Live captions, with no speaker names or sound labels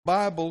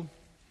Bible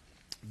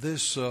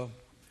this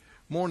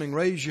morning,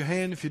 raise your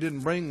hand if you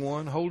didn't bring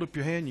one. Hold up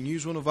your hand. You can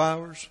use one of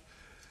ours.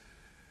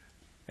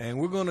 And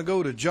we're going to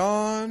go to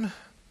John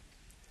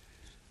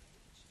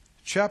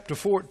chapter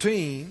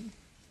 14.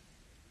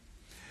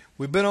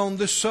 We've been on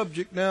this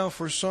subject now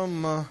for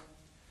some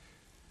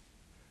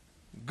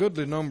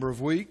goodly number of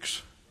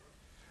weeks,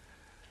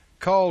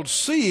 called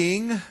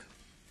Seeing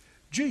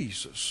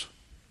Jesus.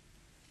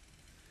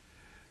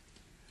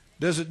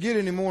 Does it get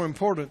any more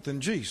important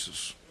than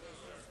Jesus?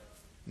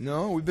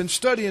 No, we've been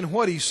studying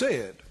what he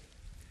said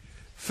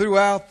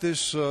throughout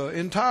this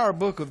entire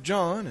book of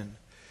John, and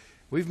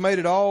we've made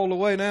it all the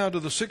way now to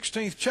the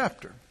 16th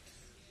chapter.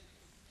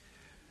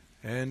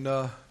 And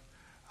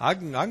I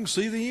can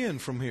see the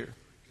end from here.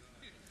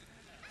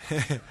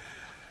 Of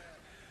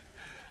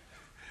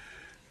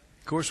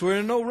course, we're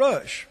in no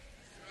rush.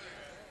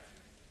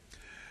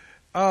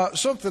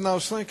 Something I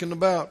was thinking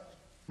about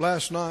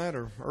last night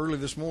or early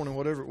this morning,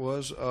 whatever it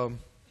was.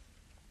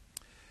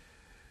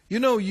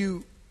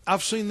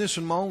 I've seen this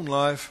in my own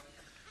life.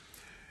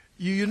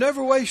 You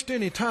never waste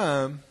any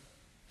time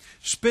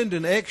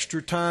spending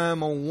extra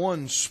time on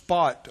one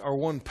spot or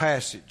one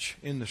passage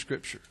in the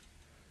Scripture.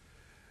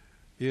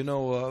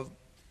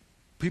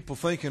 People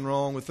thinking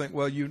wrong would think,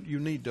 well, you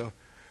need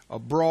a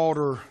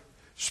broader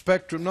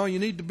spectrum. No, you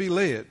need to be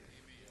led.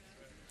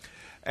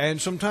 And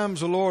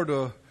sometimes the Lord,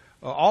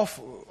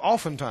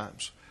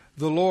 oftentimes,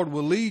 the Lord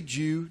will lead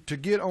you to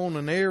get on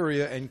an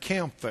area and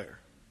camp there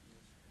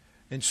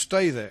and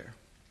stay there.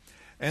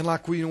 And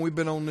like we've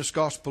been on this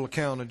gospel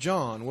account of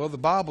John. Well, the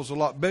Bible's a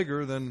lot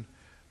bigger than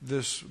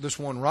this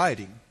one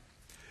writing.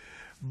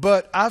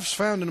 But I've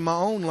found in my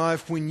own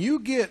life, when you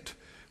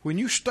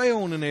stay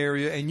on an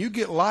area and you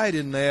get light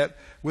in that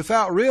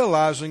without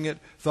realizing it,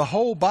 the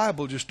whole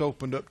Bible just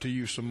opened up to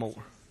you some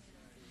more.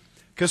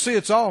 Because see,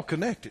 it's all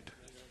connected.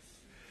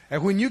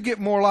 And when you get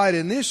more light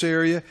in this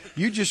area,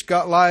 you just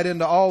got light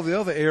into all the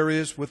other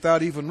areas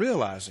without even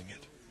realizing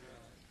it.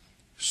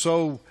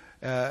 So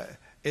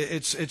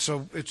it's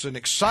an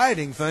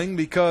exciting thing,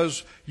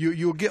 because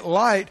you'll get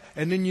light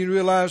and then you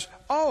realize,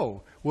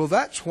 oh, well,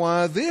 that's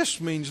why this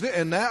means this,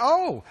 and that,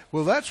 oh,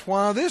 well, that's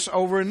why this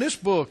over in this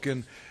book,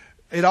 and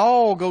it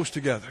all goes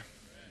together.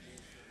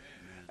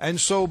 And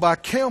so by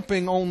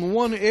camping on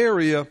one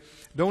area,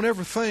 don't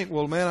ever think,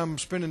 well, man, I'm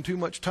spending too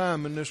much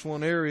time in this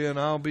one area and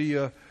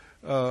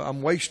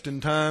I'm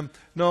wasting time.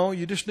 No,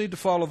 you just need to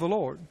follow the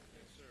Lord.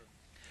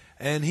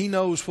 And He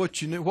knows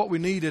what we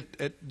need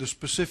at the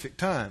specific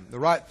time, the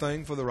right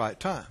thing for the right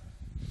time.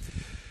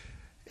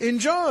 In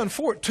John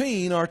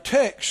 14, our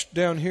text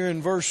down here in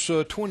verse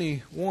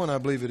 21, I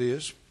believe it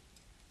is,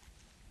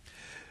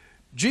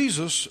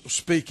 Jesus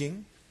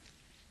speaking,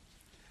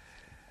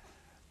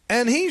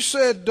 and He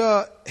said,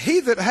 he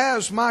that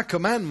has my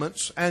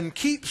commandments and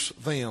keeps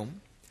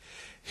them,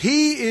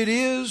 he it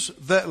is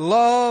that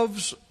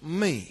loves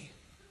me.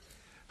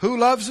 Who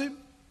loves Him?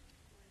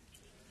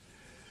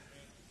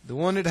 The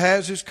one that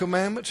has His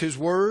commandments, His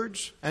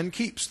words, and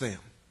keeps them.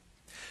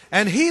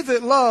 And he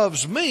that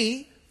loves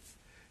me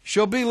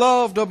shall be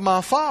loved of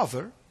my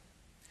Father,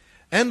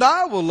 and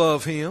I will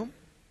love him,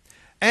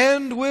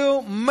 and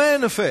will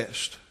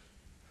manifest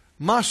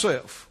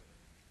myself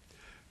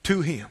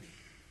to him.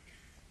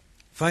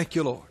 Thank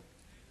you, Lord.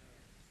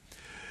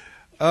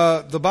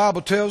 The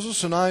Bible tells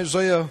us in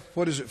Isaiah,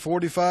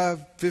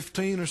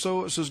 45:15 or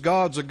so, it says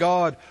God's a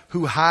God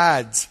who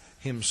hides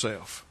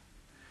Himself.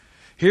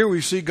 Here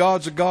we see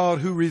God's a God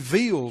who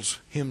reveals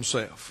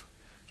Himself.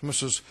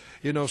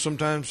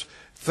 Sometimes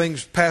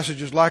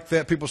passages like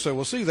that, people say,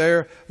 well, see,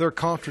 there are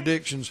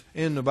contradictions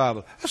in the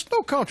Bible. That's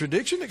no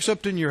contradiction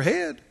except in your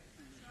head.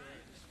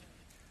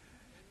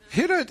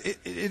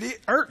 It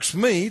irks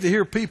me to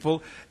hear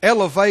people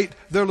elevate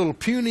their little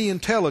puny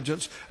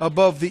intelligence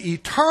above the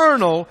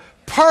eternal,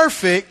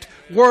 perfect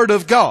Word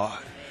of God.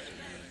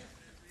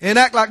 And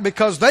act like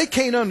because they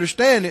can't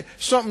understand it,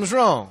 something's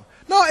wrong.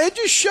 No, it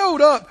just showed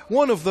up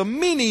one of the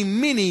many,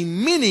 many,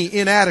 many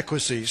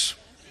inadequacies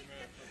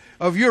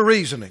of your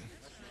reasoning.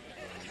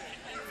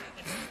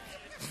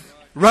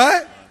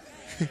 Right?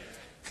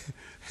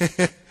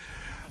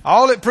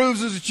 All it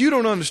proves is that you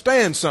don't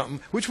understand something,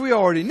 which we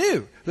already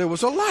knew. There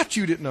was a lot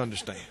you didn't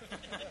understand.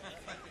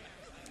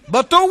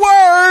 But the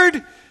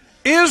Word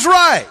is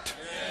right.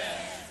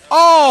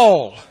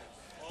 All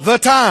the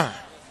time.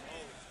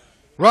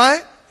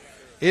 Right?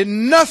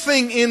 And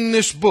nothing in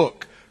this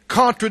book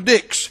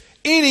contradicts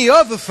any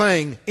other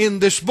thing in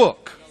this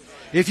book.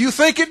 If you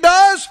think it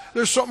does,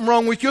 there's something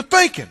wrong with your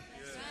thinking,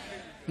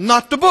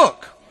 not the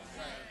book.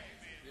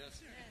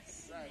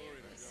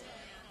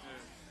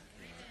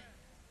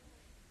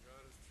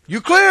 You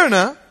clear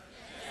now?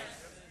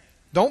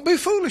 Don't be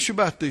foolish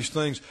about these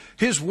things.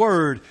 His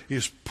Word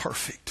is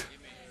perfect.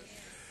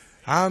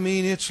 I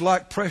mean, it's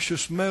like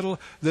precious metal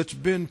that's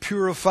been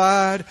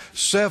purified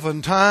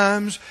 7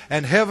 times,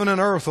 and heaven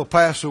and earth will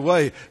pass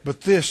away,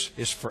 but this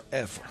is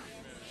forever.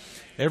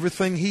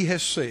 Everything He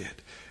has said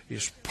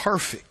is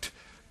perfect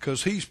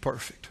because He's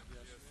perfect.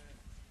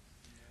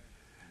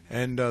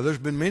 And there's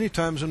been many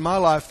times in my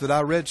life that I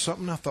read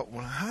something, I thought,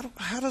 well,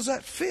 how does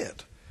that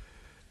fit?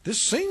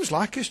 This seems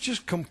like it's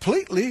just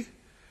completely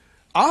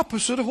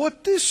opposite of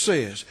what this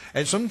says.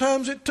 And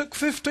sometimes it took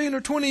 15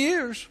 or 20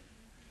 years.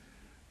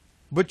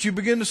 But you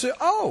begin to say,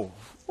 oh,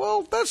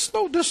 well, that's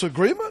no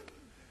disagreement.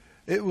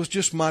 It was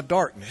just my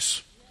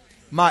darkness,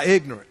 my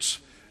ignorance,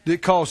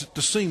 that caused it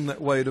to seem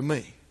that way to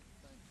me.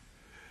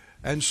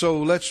 And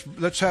so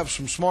let's have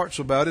some smarts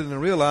about it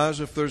and realize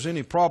if there's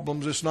any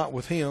problems, it's not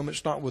with him,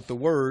 it's not with the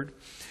Word,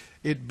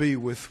 it'd be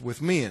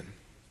with men.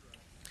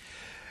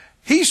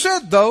 He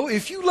said, though,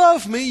 if you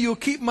love me, you'll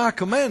keep my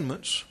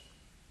commandments.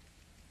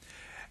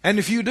 And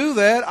if you do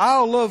that,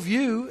 I'll love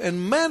you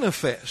and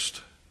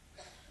manifest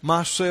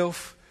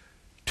myself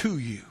to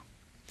you.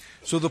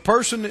 So the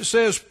person that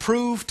says,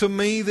 prove to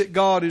me that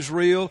God is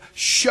real,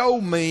 show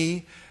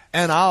me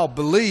and I'll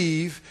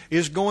believe,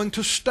 is going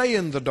to stay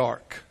in the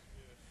dark.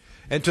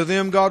 And to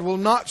them God will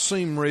not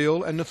seem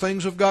real, and the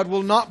things of God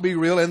will not be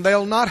real, and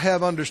they'll not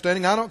have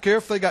understanding. I don't care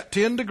if they got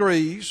 10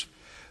 degrees.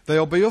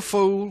 They'll be a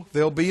fool.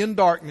 They'll be in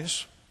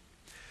darkness.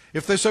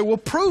 If they say, well,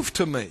 prove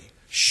to me,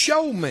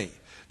 show me,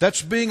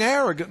 that's being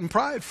arrogant and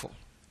prideful.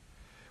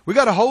 We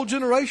got a whole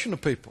generation of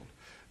people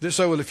that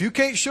say, well, if you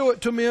can't show it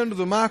to me under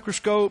the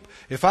microscope,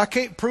 if I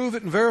can't prove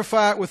it and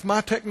verify it with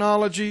my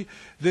technology,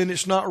 then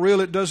it's not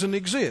real, it doesn't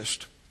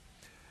exist.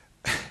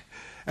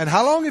 And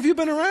how long have you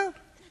been around?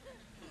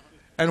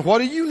 And what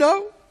do you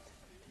know?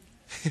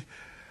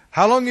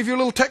 How long have your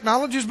little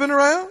technologies been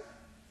around?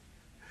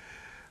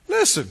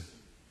 Listen,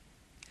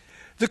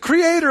 the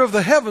Creator of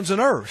the heavens and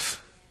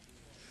earth,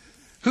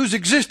 who's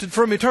existed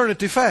from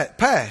eternity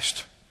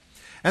past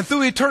and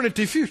through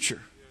eternity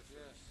future,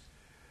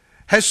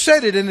 has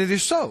said it, and it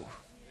is so.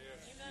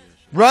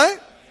 Right?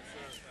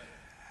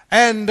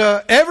 And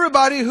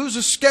everybody who's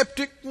a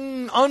skeptic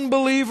and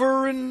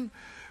unbeliever and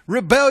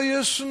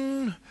rebellious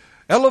and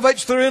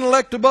elevates their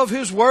intellect above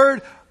His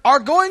Word are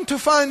going to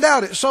find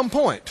out at some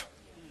point.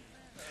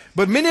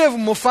 But many of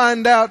them will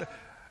find out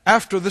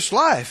after this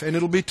life, and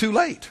it'll be too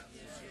late,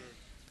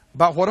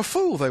 about what a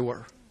fool they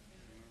were,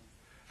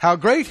 how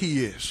great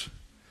He is,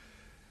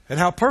 and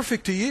how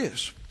perfect He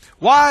is.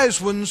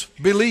 Wise ones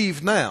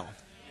believe now,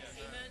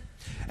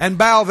 and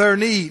bow their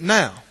knee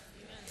now,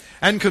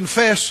 and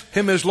confess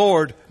Him as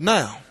Lord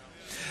now.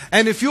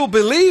 And if you'll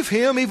believe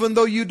Him even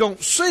though you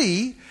don't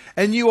see,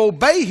 and you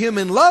obey Him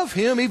and love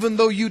Him even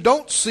though you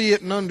don't see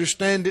it and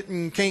understand it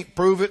and can't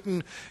prove it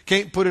and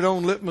can't put it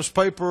on litmus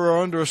paper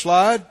or under a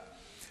slide,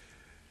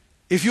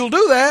 if you'll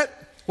do that,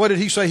 what did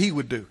He say He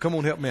would do? Come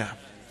on, help me out.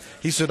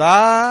 He said,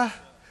 I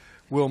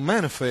will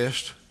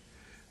manifest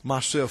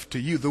myself to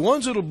you. The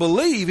ones that will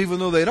believe even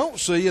though they don't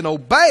see, and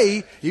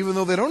obey even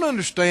though they don't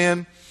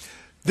understand,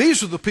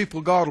 these are the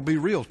people God will be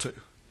real to.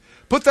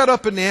 Put that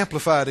up in the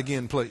Amplified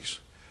again, please.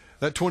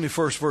 That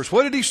 21st verse.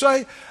 What did He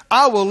say?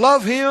 I will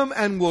love Him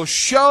and will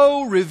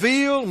show,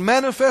 reveal,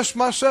 manifest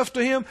myself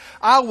to Him.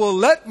 I will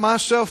let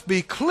myself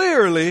be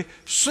clearly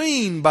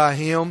seen by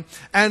Him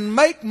and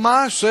make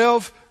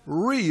myself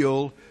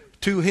real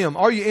to Him.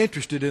 Are you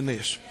interested in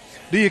this?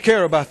 Do you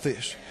care about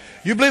this?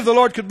 You believe the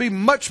Lord could be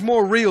much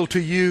more real to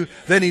you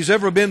than He's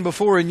ever been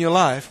before in your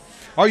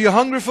life? Are you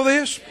hungry for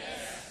this?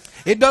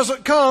 It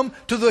doesn't come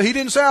to He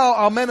didn't say,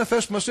 I'll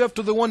manifest myself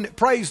to the one that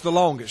prays the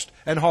longest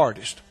and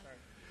hardest,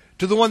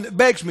 to the one that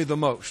begs me the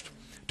most,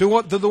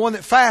 to the one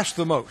that fasts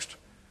the most.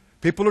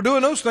 People are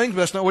doing those things,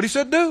 but that's not what He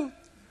said do.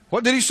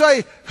 What did He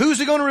say? Who's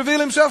He going to reveal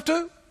Himself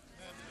to?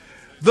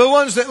 The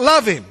ones that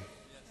love Him.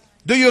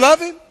 Do you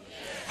love Him?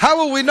 How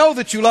will we know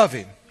that you love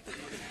Him?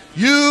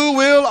 You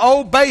will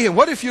obey Him.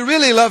 What if you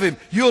really love Him?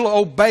 You'll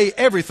obey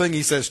everything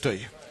He says to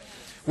you,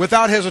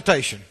 without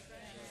hesitation,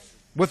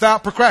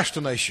 without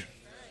procrastination.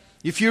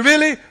 If you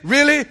really,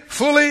 really,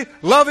 fully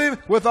love Him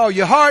with all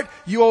your heart,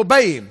 you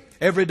obey Him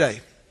every day.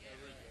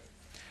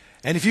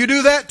 And if you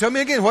do that, tell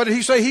me again, what did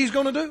He say He's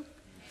going to do?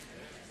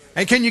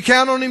 And can you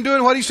count on Him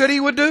doing what He said He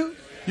would do?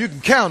 You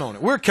can count on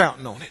it. We're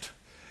counting on it.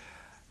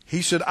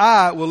 He said,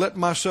 I will let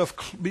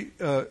myself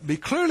be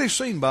clearly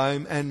seen by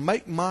Him and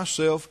make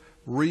myself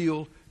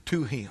real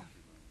to Him.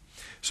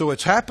 So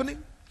it's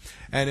happening.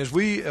 And as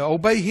we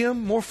obey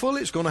Him more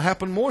fully, it's going to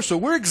happen more. So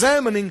we're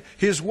examining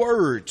His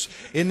words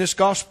in this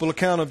gospel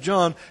account of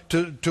John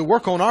to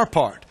work on our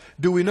part.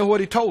 Do we know what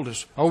He told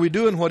us? Are we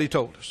doing what He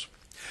told us?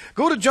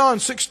 Go to John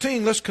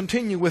 16. Let's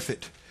continue with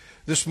it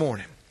this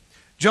morning.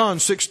 John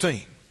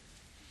 16.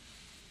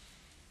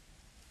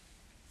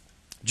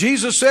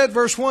 Jesus said,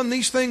 verse 1,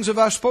 these things have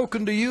I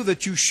spoken to you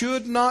that you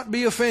should not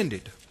be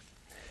offended.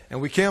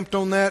 And we camped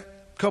on that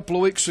a couple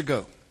of weeks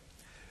ago.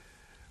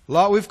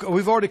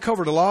 We've already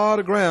covered a lot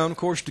of ground, of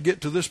course, to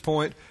get to this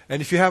point.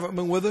 And if you haven't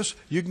been with us,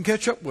 you can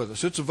catch up with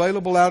us. It's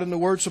available out in the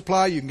Word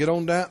Supply. You can get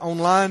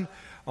online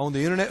on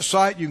the internet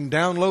site. You can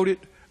download it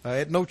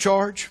at no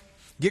charge.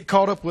 Get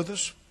caught up with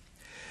us.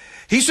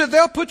 He said,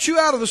 they'll put you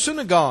out of the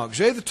synagogues.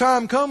 Yea, the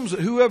time comes that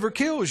whoever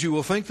kills you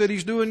will think that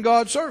he's doing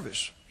God's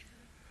service.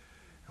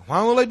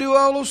 Why will they do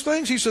all those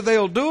things? He said,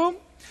 they'll do them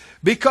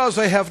because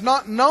they have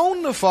not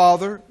known the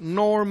Father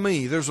nor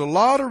me. There's a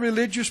lot of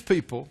religious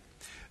people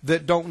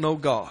that don't know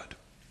God.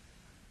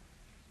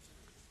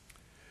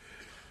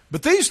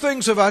 But these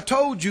things have I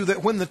told you,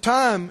 that when the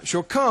time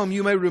shall come,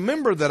 you may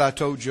remember that I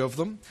told you of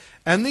them.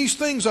 And these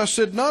things I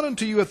said not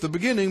unto you at the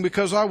beginning,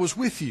 because I was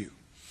with you.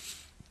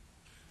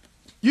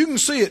 You can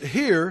see it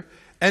here,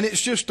 and it's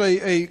just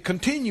a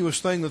continuous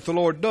thing that the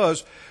Lord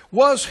does.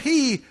 Was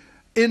He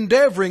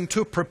endeavoring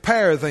to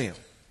prepare them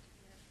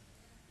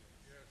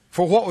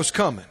for what was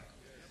coming?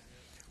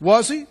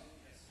 Was He?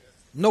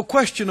 No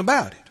question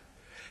about it.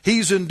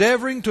 He's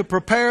endeavoring to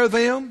prepare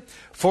them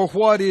for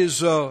what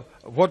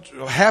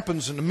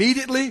happens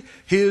immediately,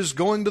 His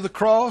going to the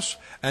cross,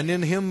 and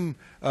then Him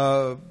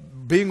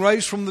being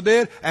raised from the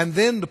dead, and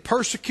then the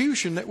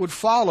persecution that would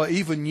follow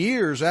even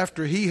years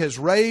after He has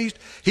raised.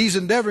 He's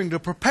endeavoring to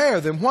prepare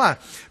them. Why?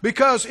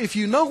 Because if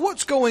you know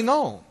what's going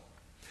on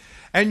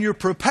and you're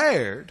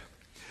prepared,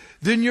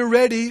 then you're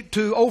ready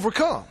to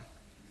overcome.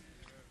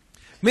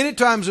 Many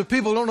times if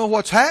people don't know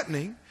what's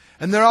happening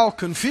and they're all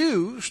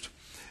confused,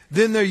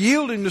 then they're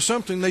yielding to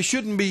something they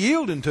shouldn't be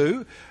yielding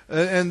to,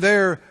 and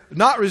they're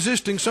not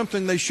resisting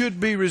something they should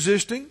be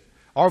resisting,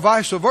 or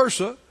vice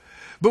versa.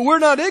 But we're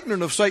not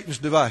ignorant of Satan's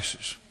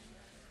devices.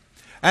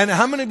 And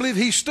how many believe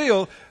He's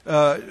still,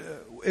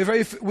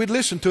 if we'd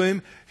listen to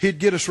Him, He'd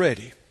get us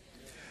ready.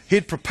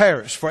 He'd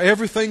prepare us for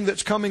everything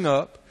that's coming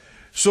up,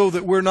 so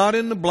that we're not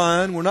in the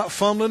blind, we're not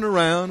fumbling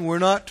around, we're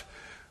not,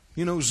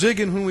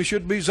 zigging when we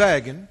should be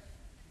zagging,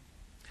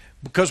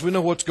 because we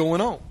know what's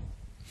going on.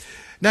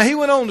 Now He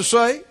went on to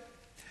say,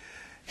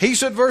 He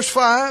said, verse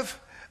 5,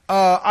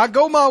 I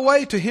go my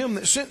way to Him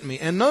that sent me,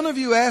 and none of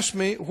you ask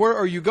me, where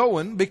are you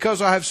going? Because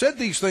I have said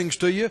these things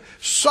to you,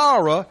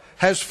 sorrow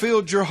has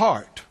filled your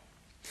heart.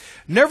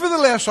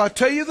 Nevertheless, I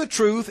tell you the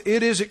truth,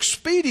 it is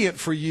expedient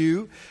for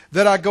you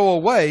that I go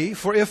away,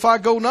 for if I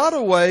go not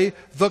away,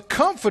 the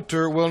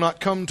Comforter will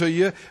not come to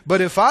you, but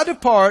if I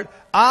depart,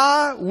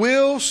 I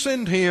will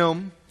send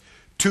Him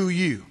to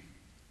you.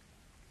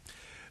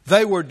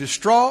 They were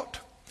distraught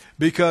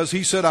because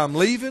He said, I'm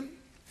leaving.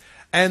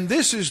 And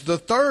this is the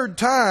third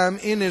time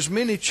in as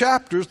many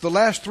chapters, the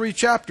last 3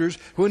 chapters,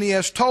 when He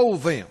has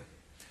told them.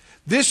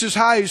 This is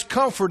how He's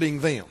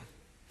comforting them,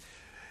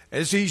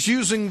 as He's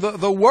using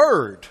the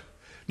Word.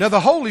 Now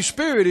the Holy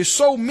Spirit is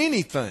so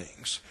many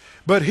things,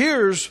 but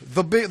here's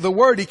the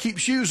word He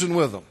keeps using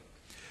with them.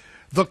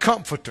 The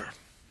Comforter.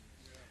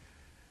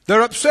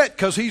 They're upset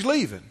because He's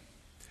leaving.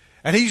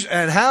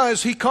 And how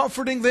is He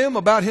comforting them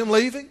about Him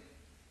leaving?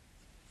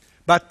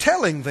 By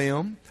telling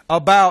them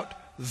about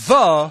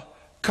the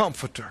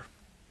Comforter.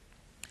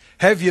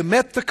 Have you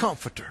met the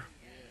Comforter?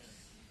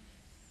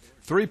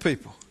 3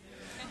 people.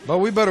 But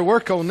we better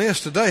work on this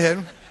today,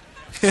 hadn't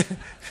we?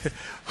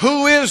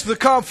 Who is the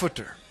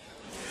Comforter?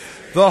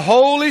 The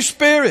Holy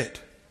Spirit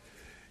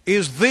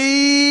is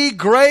the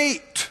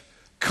great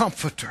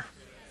Comforter.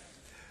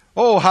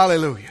 Oh,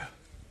 hallelujah.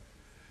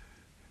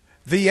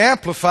 The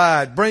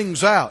Amplified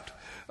brings out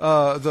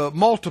the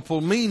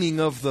multiple meaning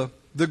of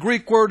the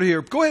Greek word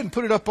here. Go ahead and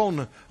put it up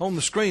on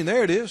the screen.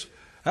 There it is.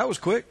 That was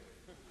quick.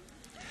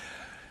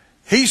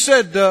 He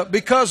said,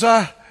 because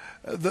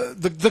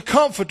the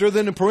Comforter,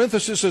 then in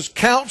parenthesis says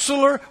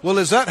Counselor. Well,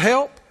 is that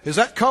help? Is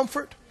that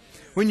comfort?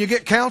 When you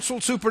get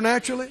counseled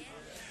supernaturally?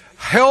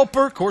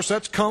 Helper, of course,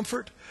 that's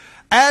comfort.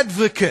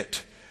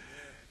 Advocate.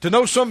 To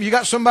know you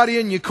got somebody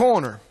in your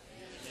corner.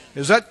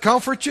 Does that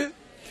comfort you?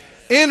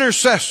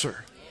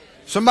 Intercessor.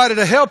 Somebody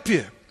to help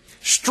you.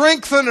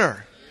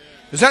 Strengthener.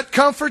 Does that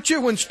comfort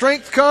you when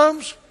strength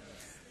comes?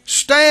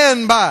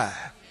 Stand by.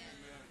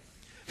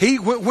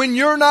 When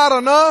you're not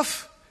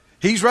enough,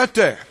 He's right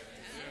there.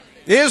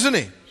 Isn't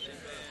He?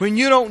 When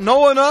you don't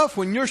know enough,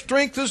 when your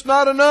strength is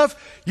not enough,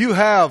 you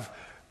have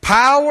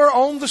power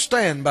on the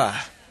standby.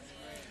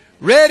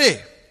 Ready.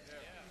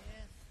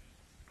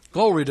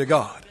 Glory to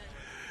God.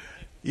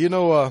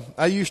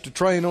 I used to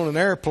train on an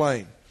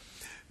airplane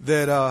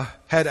that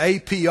had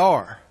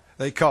APR,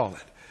 they call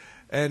it.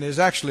 And it's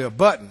actually a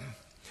button.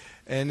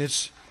 And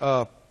it's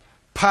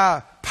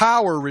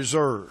power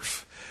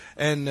reserve.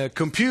 And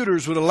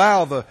computers would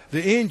allow the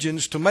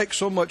engines to make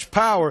so much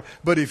power.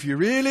 But if you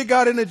really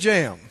got in a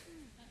jam,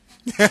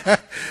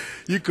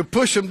 you could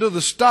push them to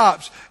the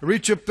stops,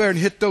 reach up there and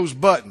hit those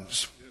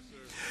buttons.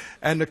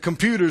 And the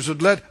computers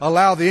would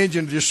allow the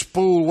engine to just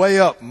spool way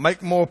up and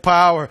make more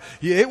power.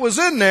 It was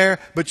in there,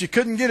 but you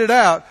couldn't get it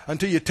out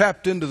until you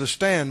tapped into the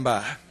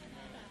standby.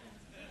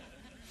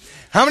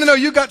 How many know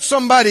you got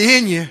somebody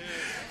in you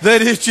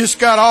that has just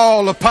got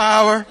all the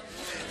power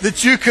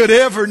that you could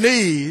ever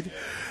need?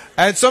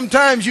 And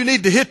sometimes you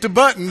need to hit the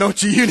button,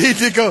 don't you? You need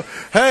to go,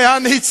 hey, I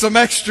need some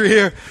extra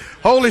here.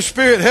 Holy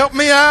Spirit, help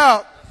me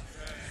out.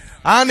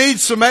 I need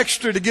some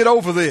extra to get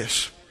over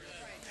this.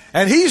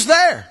 And He's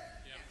there.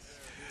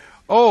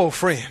 Oh,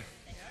 friend.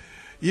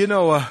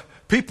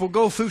 People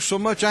go through so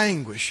much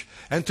anguish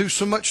and through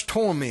so much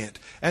torment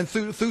and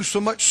through so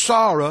much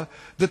sorrow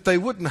that they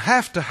wouldn't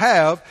have to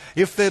have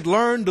if they'd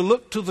learned to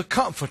look to the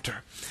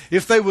Comforter.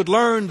 If they would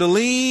learn to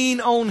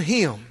lean on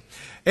Him.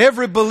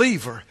 Every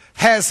believer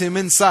has Him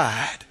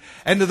inside.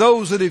 And to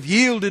those that have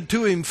yielded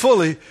to Him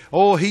fully,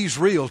 oh, He's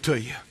real to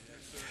you.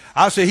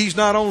 I say He's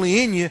not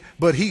only in you,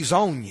 but He's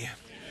on you.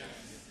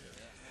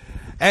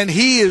 And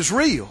He is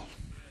real.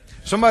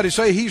 Somebody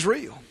say He's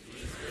real.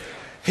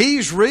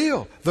 He's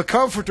real. The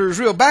Comforter is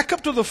real. Back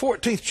up to the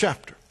 14th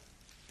chapter.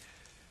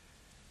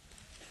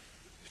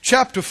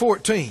 Chapter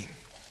 14.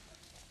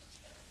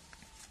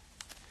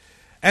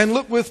 And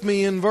look with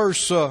me in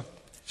verse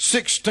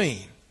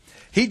 16.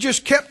 He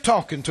just kept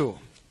talking to them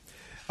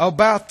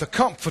about the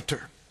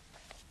Comforter.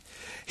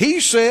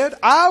 He said,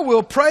 I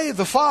will pray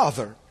the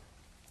Father,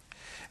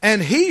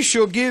 and He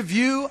shall give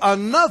you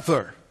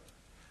another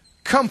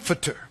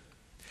Comforter,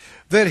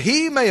 that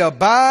He may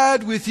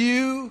abide with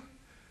you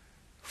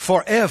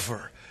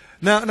forever.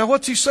 Now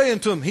what's He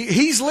saying to them?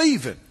 He's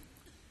leaving.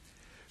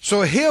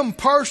 So Him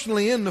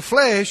personally in the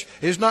flesh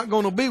is not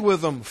going to be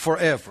with them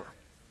forever.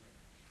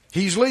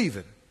 He's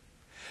leaving.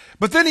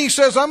 But then He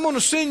says, I'm going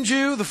to send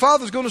you, the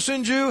Father's going to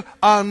send you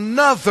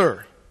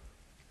another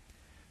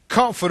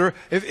Comforter.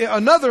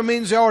 Another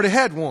means they already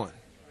had one.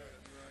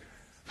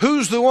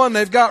 Who's the one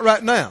they've got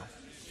right now?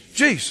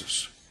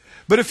 Jesus.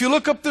 But if you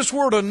look up this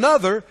word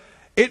another,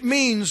 it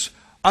means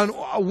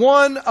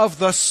one of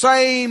the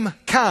same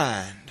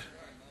kind.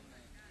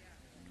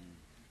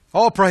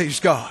 Oh, praise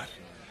God.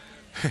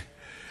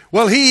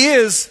 Well, He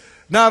is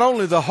not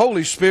only the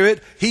Holy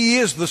Spirit, He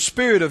is the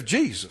Spirit of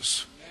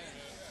Jesus.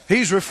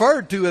 He's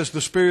referred to as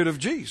the Spirit of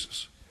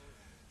Jesus,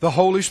 the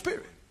Holy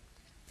Spirit.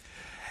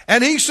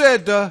 And He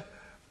said,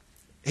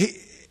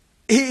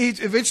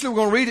 eventually we're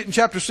going to read it in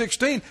chapter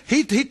 16.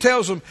 He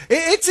tells them,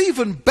 it's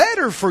even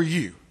better for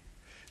you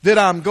that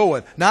I'm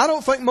going. Now, I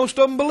don't think most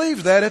of them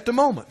believe that at the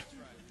moment.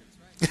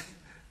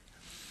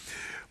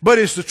 But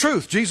it's the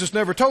truth. Jesus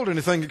never told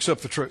anything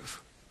except the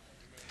truth.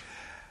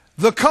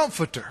 The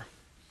Comforter.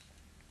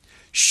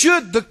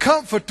 Should the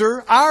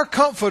Comforter, our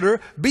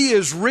Comforter, be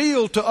as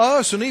real to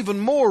us and even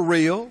more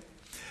real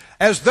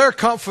as their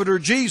Comforter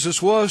Jesus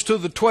was to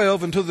the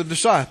 12 and to the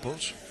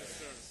disciples?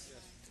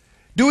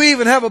 Do we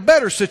even have a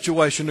better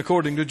situation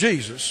according to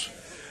Jesus?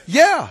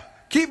 Yeah.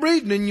 Keep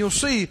reading and you'll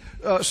see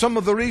some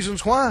of the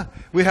reasons why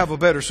we have a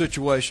better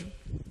situation.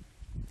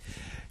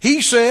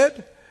 He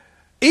said,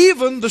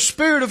 even the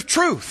Spirit of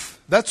truth,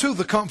 that's who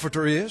the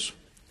Comforter is,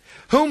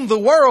 whom the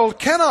world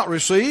cannot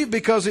receive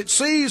because it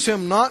sees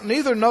Him not,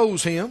 neither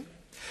knows Him.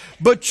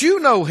 But you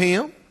know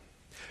Him,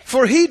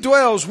 for He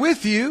dwells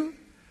with you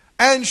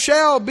and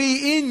shall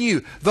be in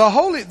you.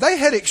 They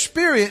had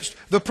experienced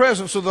the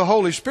presence of the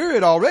Holy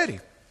Spirit already.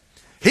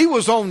 He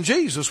was on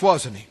Jesus,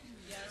 wasn't He?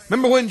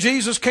 Remember when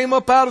Jesus came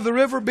up out of the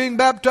river being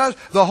baptized?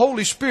 The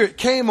Holy Spirit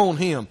came on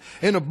Him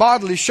in a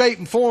bodily shape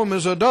and form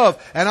as a dove.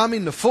 And I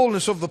mean the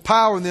fullness of the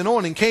power and the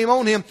anointing came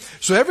on Him.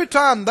 So every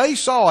time they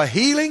saw a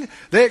healing,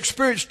 they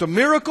experienced a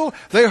miracle,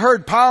 they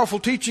heard powerful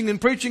teaching and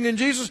preaching in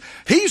Jesus,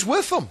 He's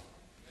with them.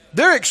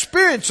 They're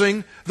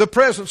experiencing the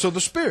presence of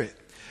the Spirit.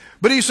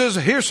 But He says,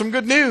 here's some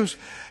good news.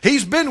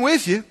 He's been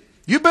with you.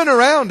 You've been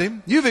around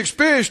Him. You've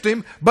experienced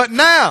Him. But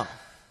now,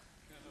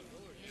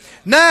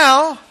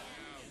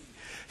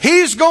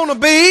 He's going to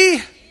be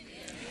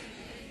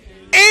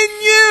in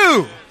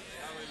you.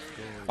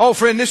 Oh,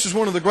 friend, this is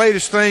one of the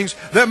greatest things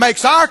that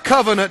makes our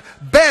covenant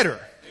better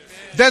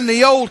than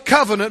the old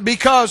covenant,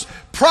 because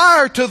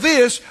prior to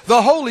this,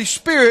 the Holy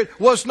Spirit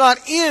was not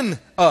in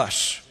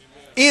us,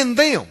 in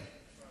them.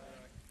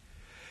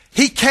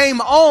 He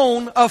came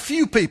on a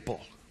few people.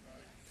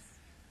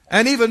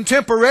 And even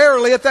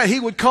temporarily at that, He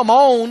would come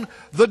on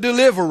the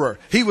deliverer.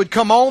 He would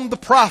come on the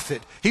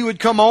prophet. He would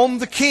come on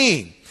the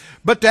king.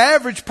 But the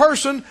average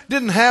person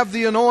didn't have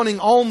the anointing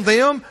on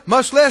them,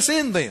 much less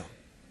in them.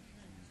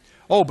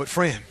 Oh, but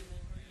friend,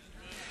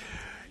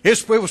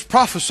 it was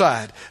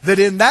prophesied that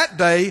in that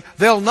day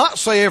they'll not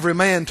say every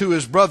man to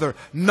his brother,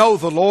 know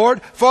the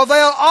Lord, for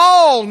they'll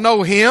all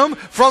know Him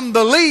from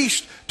the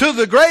least to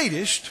the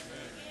greatest.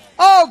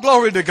 Oh,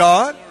 glory to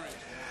God.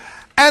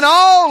 And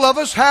all of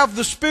us have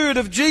the Spirit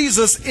of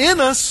Jesus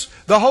in us,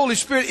 the Holy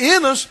Spirit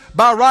in us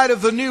by right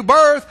of the new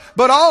birth.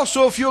 But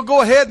also, if you'll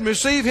go ahead and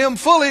receive Him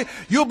fully,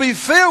 you'll be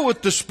filled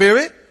with the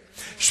Spirit,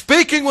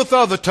 speaking with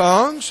other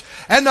tongues,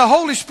 and the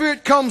Holy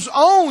Spirit comes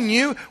on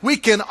you. We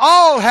can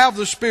all have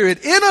the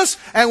Spirit in us,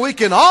 and we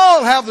can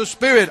all have the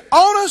Spirit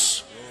on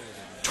us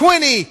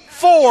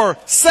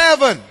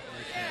 24/7.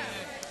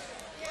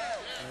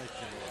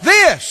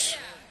 This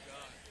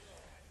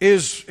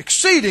is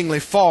exceedingly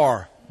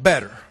far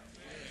better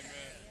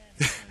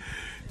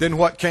than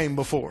what came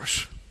before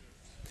us.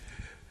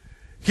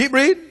 Keep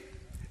reading.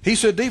 He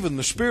said, even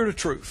the Spirit of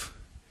truth.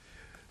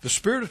 The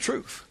Spirit of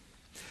truth.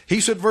 He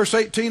said, verse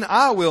 18,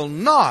 I will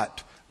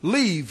not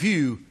leave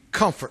you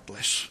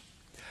comfortless.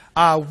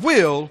 I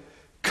will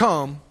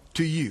come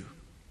to you.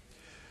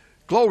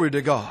 Glory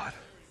to God.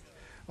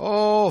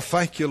 Oh,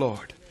 thank you,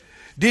 Lord.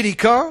 Did He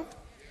come?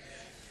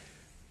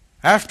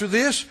 After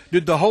this,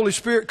 did the Holy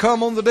Spirit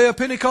come on the day of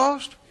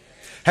Pentecost?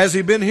 Has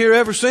He been here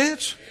ever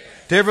since?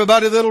 To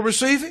everybody that'll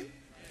receive Him?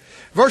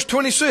 Verse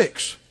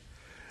 26.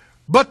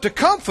 But the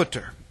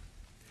Comforter,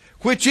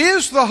 which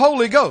is the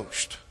Holy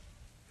Ghost,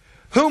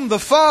 whom the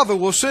Father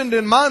will send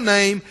in my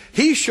name,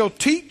 he shall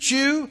teach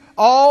you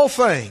all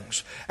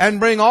things, and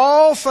bring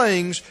all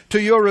things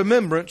to your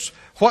remembrance,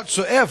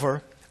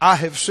 whatsoever I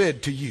have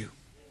said to you.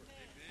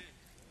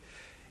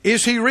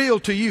 Is he real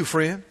to you,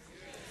 friend?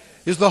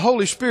 Is the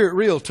Holy Spirit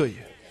real to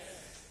you?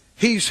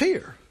 He's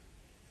here.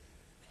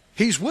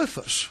 He's with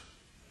us.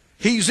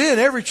 He's in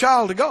every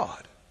child of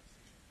God.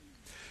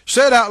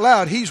 Said out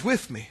loud, He's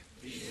with me.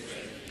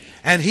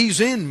 And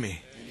He's in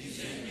me.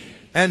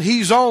 And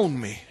He's on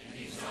me.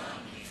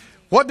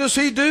 What does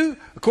He do?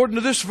 According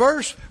to this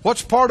verse,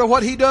 what's part of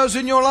what He does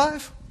in your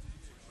life?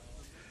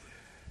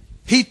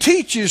 He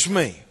teaches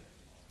me.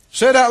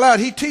 Said out loud,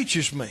 He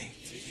teaches me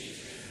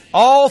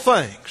all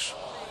things.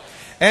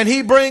 And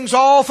He brings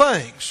all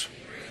things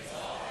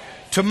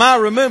to my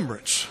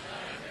remembrance,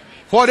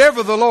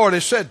 whatever the Lord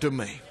has said to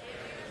me.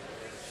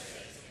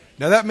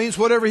 Now that means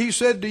whatever He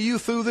said to you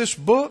through this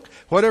book,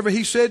 whatever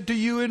He said to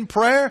you in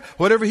prayer,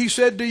 whatever He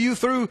said to you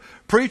through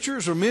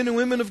preachers or men and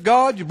women of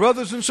God, your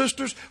brothers and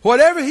sisters,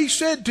 whatever He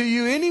said to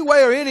you any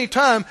way or any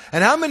time,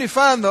 and how many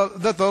find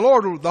that the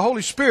Lord, the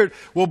Holy Spirit,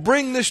 will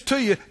bring this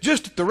to you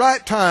just at the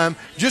right time,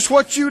 just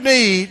what you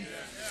need,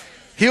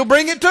 He'll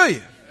bring it to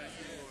you.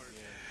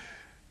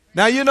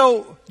 Now, you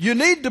know, you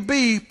need to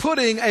be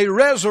putting a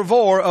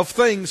reservoir of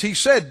things He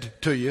said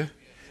to you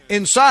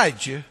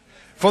inside you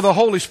for the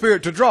Holy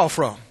Spirit to draw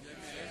from.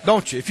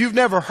 Don't you? If you've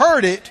never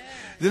heard it,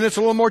 then it's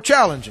a little more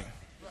challenging.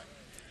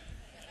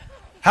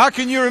 How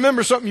can you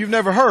remember something you've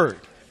never heard?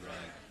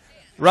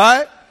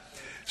 Right?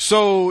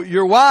 So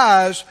you're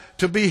wise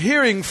to be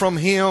hearing from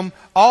Him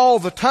all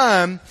the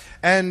time.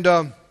 And,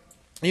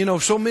 you know,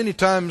 so many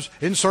times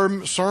in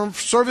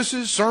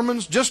services,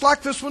 sermons, just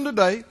like this one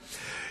today,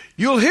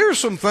 you'll hear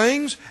some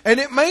things and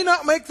it may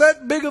not make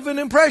that big of an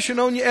impression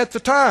on you at the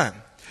time.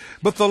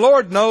 But the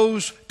Lord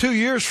knows 2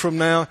 years from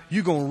now,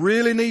 you're going to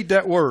really need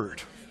that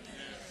word,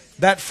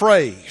 that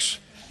phrase,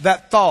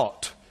 that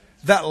thought,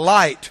 that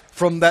light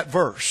from that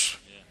verse.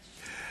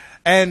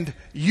 And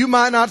you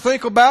might not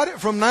think about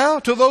it from now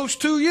to those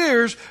 2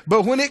 years,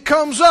 but when it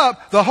comes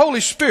up, the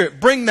Holy Spirit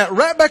bring that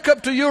right back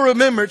up to your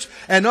remembrance,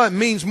 and it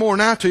means more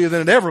now to you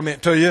than it ever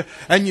meant to you,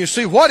 and you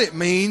see what it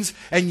means,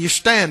 and you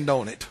stand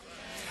on it.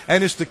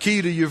 And it's the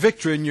key to your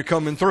victory and you're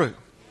coming through.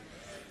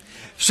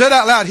 Said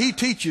out loud, He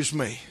teaches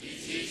me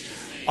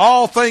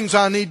all things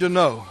I need to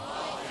know.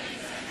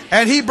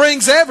 And He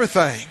brings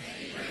everything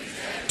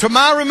to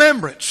my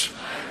remembrance.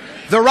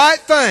 The right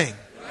thing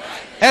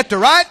at the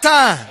right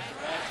time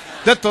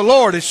that the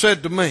Lord has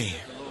said to me.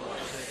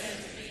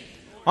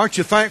 Aren't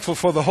you thankful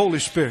for the Holy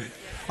Spirit?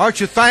 Aren't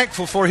you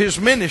thankful for His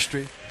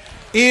ministry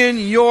in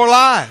your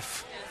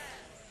life?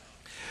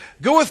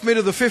 Go with me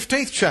to the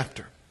 15th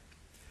chapter.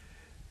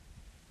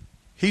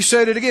 He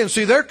said it again.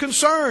 See, they're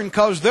concerned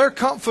because their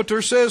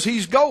comforter says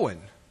He's going.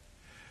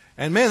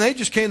 And man, they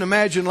just can't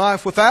imagine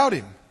life without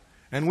Him.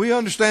 And we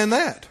understand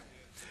that.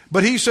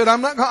 But He said,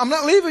 I'm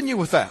not leaving you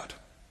without.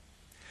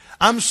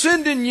 I'm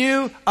sending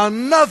you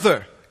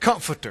another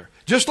comforter,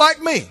 just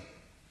like me.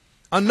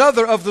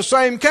 Another of the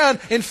same kind.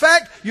 In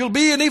fact, you'll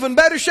be in even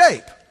better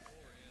shape.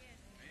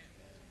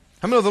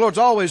 How many of the Lord's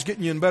always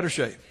getting you in better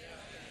shape?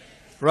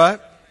 Right?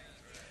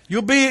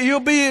 You'll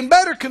be in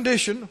better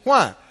condition.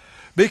 Why?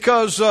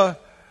 Because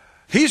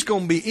He's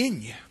going to be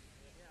in you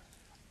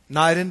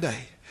night and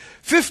day.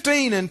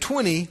 15 and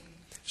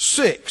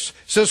 26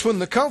 says, when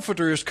the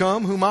Comforter is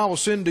come, whom I will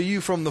send to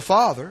you from the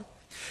Father,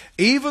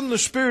 even the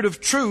Spirit of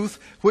truth,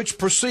 which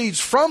proceeds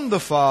from the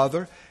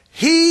Father,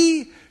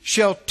 He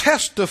shall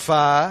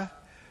testify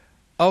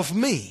of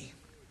me.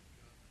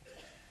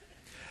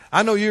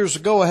 I know years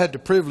ago I had the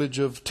privilege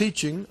of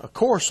teaching a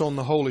course on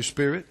the Holy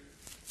Spirit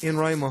in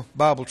Rhema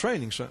Bible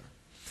Training Center.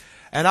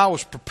 And I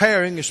was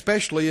preparing,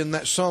 especially in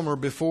that summer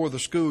before the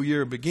school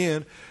year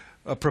began,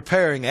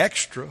 preparing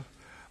extra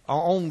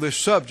on this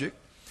subject,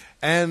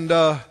 and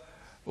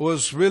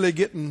was really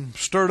getting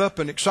stirred up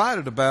and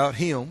excited about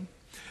Him.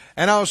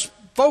 And I was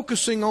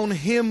focusing on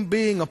Him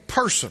being a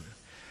person.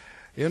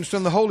 You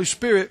understand, the Holy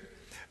Spirit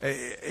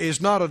is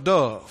not a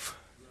dove.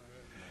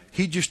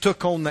 He just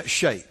took on that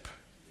shape.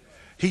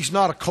 He's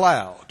not a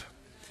cloud.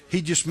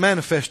 He just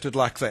manifested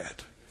like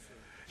that.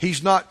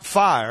 He's not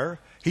fire.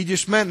 He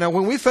just meant. Now,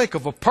 when we think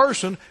of a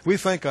person, we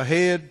think a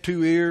head,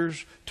 2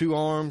 ears, 2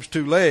 arms,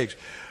 2 legs.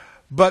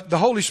 But the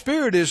Holy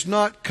Spirit is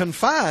not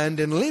confined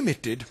and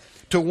limited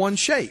to one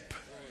shape.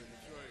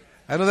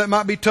 I know that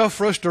might be tough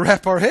for us to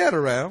wrap our head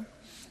around.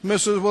 Somebody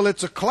says, well,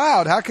 it's a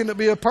cloud. How can it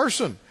be a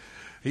person?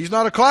 He's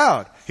not a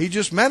cloud. He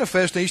just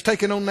manifests and He's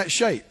taking on that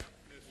shape.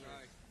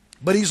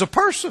 But He's a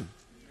person.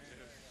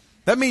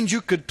 That means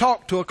you could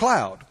talk to a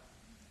cloud.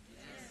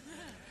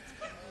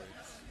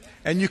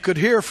 And you could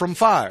hear from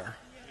fire.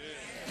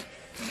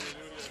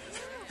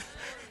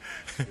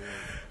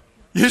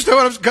 You understand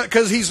what I'm saying?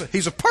 Because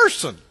he's a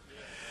person.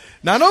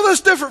 Now I know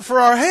that's different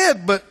for our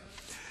head, but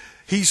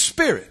He's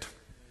spirit,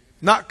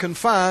 not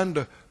confined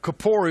to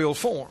corporeal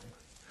form,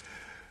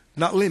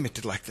 not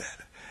limited like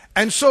that.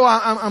 And so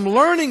I'm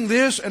learning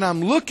this, and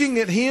I'm looking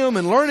at Him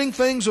and learning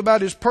things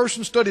about His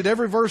person. Studied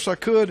every verse I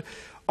could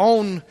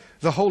on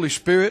the Holy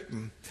Spirit.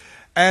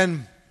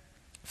 And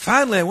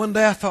finally, one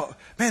day I thought,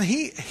 man,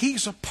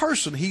 he's a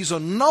person. He's a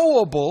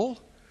knowable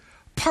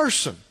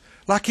person,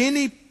 like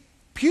any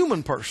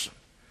human person.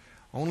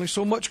 Only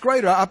so much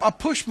greater. I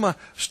pushed my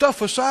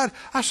stuff aside.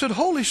 I said,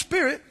 Holy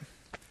Spirit,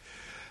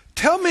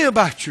 tell me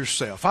about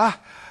yourself.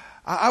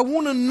 I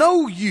want to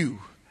know you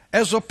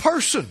as a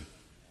person.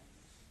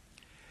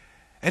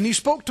 And he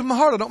spoke to my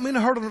heart. I don't mean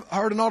I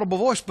heard an audible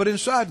voice, but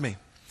inside me.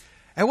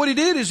 And what he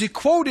did is he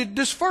quoted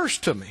this verse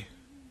to me.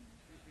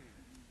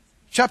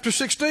 Chapter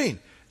 16.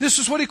 This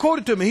is what he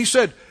quoted to me. He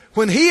said,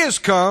 when he is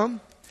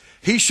come,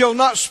 he shall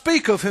not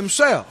speak of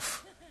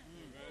himself.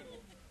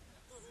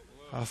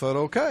 I thought,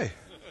 okay.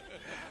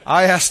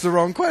 I asked the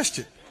wrong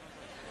question.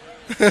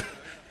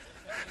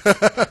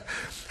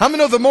 How many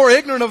know the more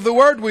ignorant of the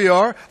word we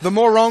are, the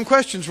more wrong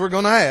questions we're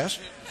going to ask.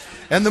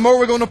 And the more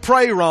we're going to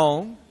pray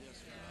wrong.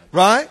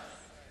 Right?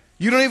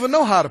 You don't even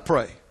know how to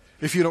pray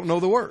if you don't know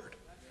the word.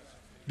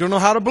 You don't know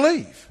how to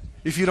believe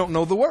if you don't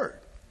know the word.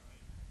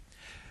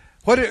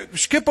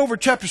 Skip over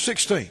chapter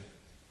 16.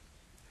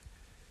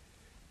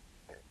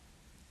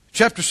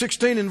 Chapter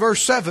 16 and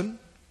verse 7.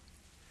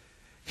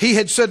 He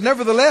had said,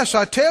 nevertheless,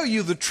 I tell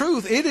you the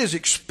truth, it is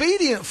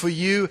expedient for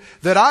you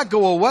that I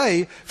go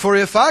away, for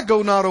if I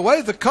go not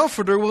away, the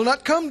Comforter will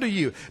not come to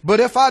you. But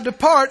if I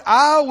depart,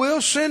 I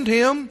will send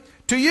him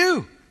to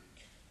you.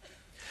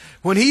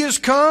 When he is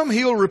come,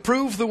 he'll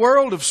reprove the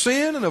world of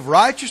sin and of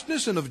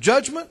righteousness and of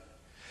judgment.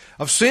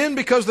 Of sin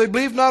because they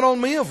believe not on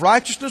me, of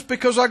righteousness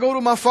because I go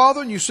to my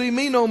Father and you see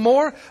me no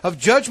more, of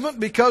judgment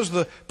because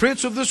the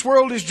prince of this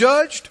world is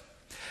judged.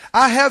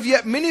 I have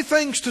yet many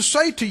things to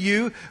say to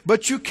you,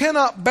 but you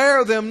cannot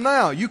bear them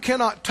now. You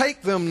cannot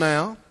take them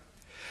now.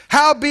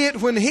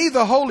 Howbeit when he,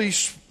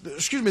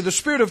 the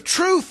Spirit of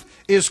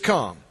truth is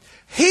come,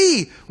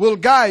 he will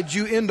guide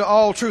you into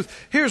all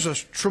truth. Here's a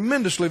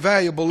tremendously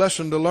valuable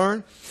lesson to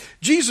learn.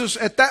 Jesus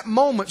at that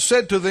moment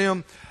said to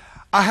them,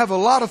 I have a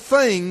lot of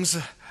things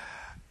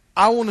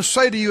I want to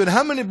say to you. And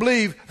how many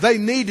believe they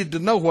needed to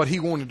know what he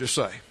wanted to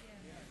say?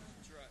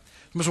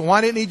 So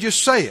why didn't he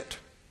just say it?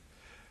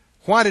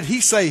 Why did he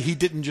say he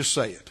didn't just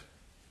say it?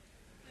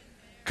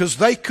 Because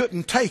they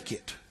couldn't take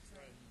it.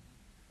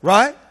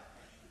 Right?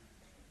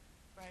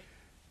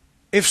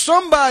 If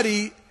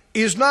somebody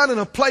is not in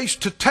a place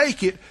to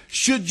take it,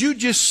 should you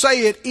just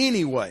say it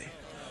anyway?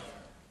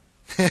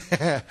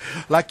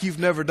 Like you've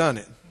never done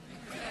it.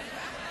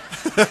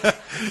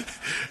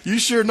 You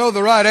sure know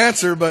the right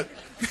answer, but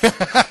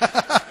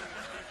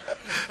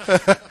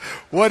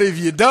what have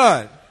you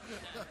done?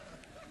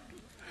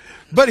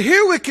 But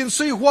here we can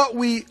see what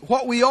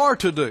we are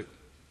to do.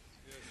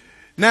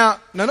 Now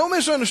don't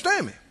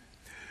misunderstand me.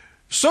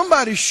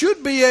 Somebody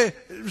should be,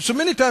 so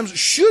many times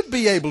should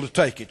be able to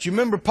take it. You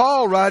remember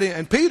Paul writing,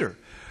 and Peter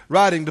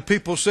writing to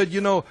people said,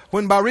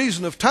 when by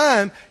reason of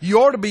time you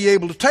ought to be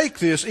able to take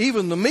this,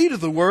 even the meat of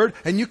the word,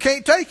 and you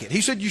can't take it. He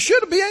said you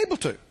should be able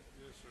to,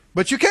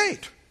 but you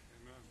can't.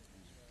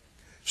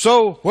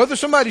 So whether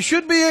somebody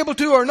should be able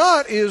to or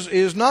not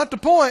is not the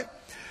point.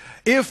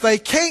 If they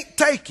can't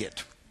take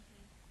it,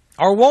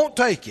 or won't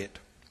take it.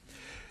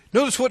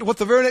 Notice what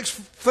the very next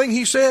thing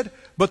he said,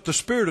 but the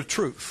Spirit of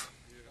truth.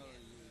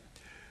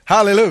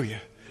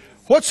 Hallelujah.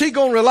 What's he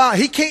going to rely on?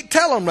 He can't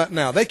tell them right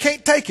now. They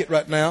can't take it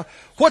right now.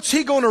 What's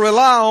he going to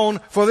rely on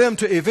for them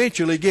to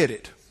eventually get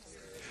it?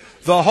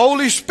 The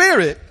Holy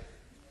Spirit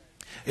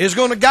is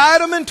going to guide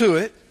them into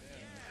it.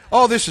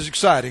 Oh, this is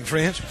exciting,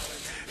 friends.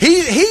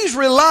 He's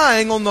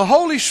relying on the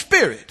Holy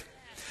Spirit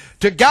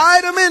to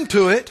guide them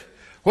into it.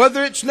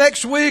 Whether it's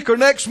next week or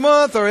next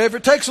month or if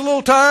it takes a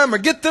little time or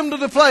get them to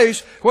the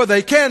place where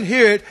they can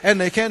hear it and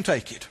they can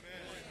take it.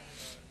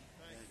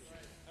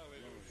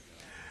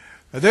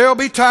 There'll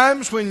be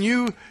times when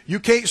you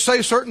can't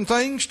say certain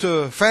things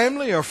to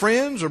family or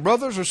friends or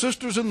brothers or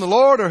sisters in the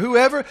Lord or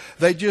whoever.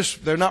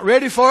 They're not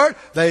ready for it.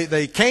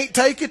 They can't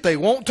take it. They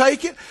won't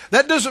take it.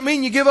 That doesn't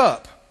mean you give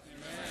up.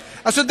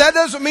 I said that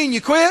doesn't mean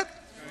you quit.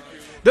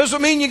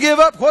 Doesn't mean you give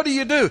up. What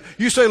do?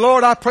 You say,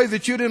 Lord, I pray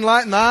that you'd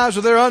enlighten the eyes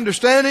of their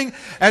understanding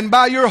and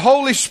by your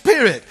Holy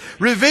Spirit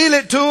reveal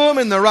it to them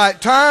in the right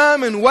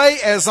time and way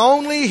as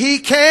only He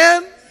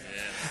can,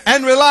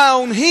 and rely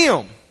on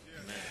Him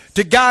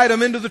to guide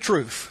them into the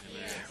truth.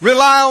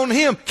 Rely on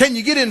Him. Can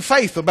you get in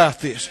faith about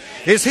this?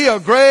 Is He a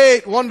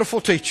great,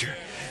 wonderful teacher?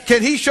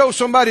 Can He show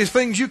somebody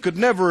things you could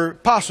never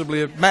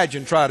possibly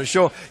imagine try to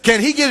show?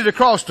 Can He get it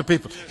across to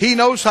people? He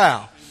knows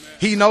how.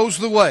 He knows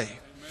the way.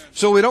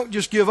 So we don't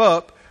just give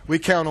up, we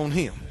count on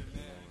Him.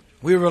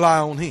 We rely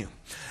on Him.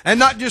 And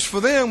not just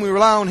for them, we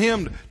rely on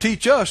Him to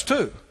teach us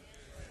too.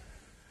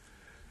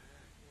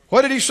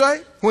 What did He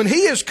say? When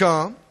He is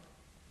come,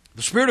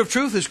 the Spirit of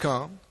truth is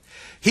come,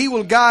 He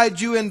will guide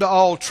you into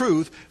all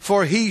truth,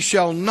 for He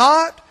shall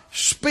not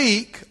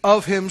speak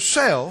of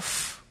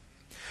Himself,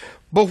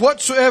 but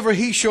whatsoever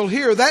He shall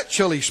hear, that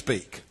shall He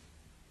speak.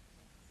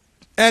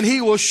 And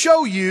He will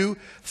show you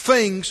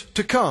things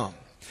to come.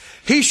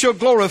 He shall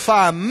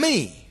glorify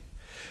me.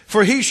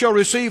 For He shall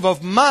receive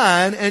of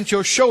mine and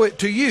shall show it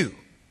to you.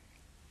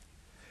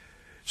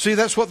 See,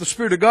 that's what the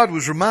Spirit of God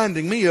was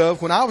reminding me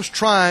of when I was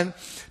trying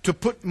to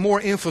put more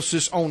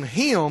emphasis on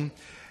Him.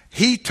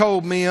 He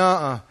told me,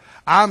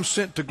 I'm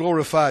sent to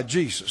glorify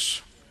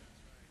Jesus.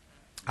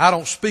 I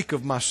don't speak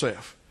of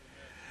myself.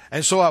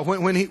 And so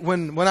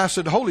when I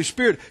said, Holy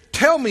Spirit,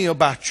 tell me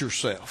about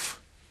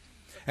yourself.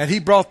 And He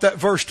brought that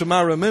verse to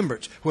my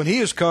remembrance. When He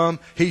is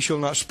come, He shall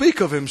not speak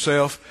of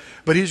Himself,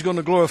 but He's going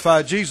to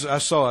glorify Jesus. I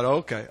saw it.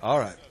 Okay, all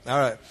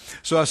right.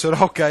 So I said,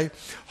 okay,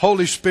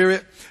 Holy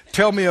Spirit,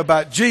 tell me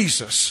about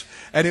Jesus.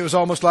 And it was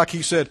almost like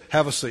He said,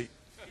 have a seat.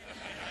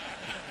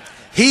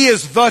 He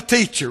is the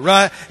teacher,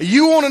 right?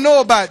 You want to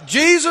know about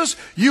Jesus?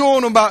 You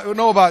want to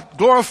know about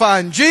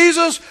glorifying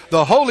Jesus?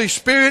 The Holy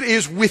Spirit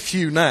is with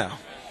you now.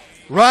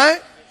 Right?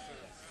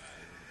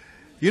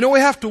 You know, we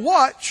have to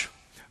watch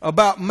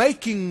about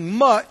making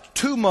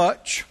too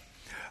much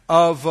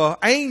of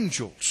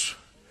angels,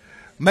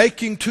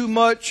 making too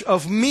much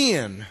of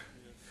men,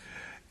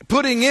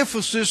 putting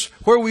emphasis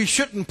where we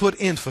shouldn't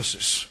put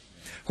emphasis.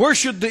 Where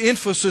should the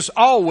emphasis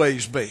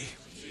always be?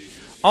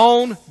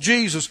 On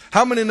Jesus.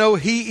 How many know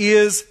He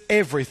is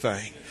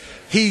everything?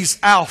 He's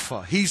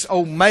Alpha. He's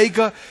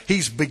Omega.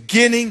 He's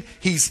beginning.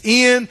 He's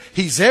end.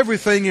 He's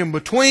everything in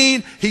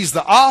between. He's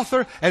the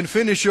author and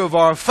finisher of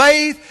our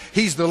faith.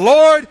 He's the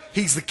Lord.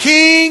 He's the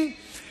King.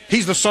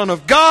 He's the Son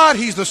of God.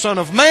 He's the Son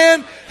of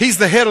Man. He's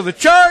the head of the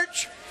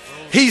church.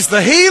 He's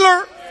the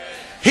healer.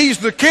 He's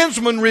the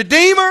kinsman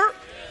redeemer.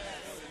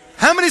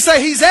 How many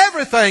say He's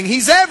everything?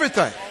 He's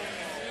everything.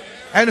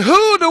 And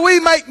who do we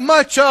make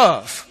much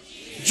of?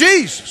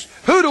 Jesus.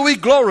 Who do we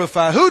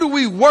glorify? Who do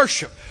we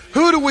worship?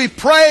 Who do we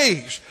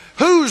praise?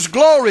 Whose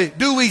glory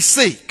do we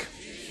seek?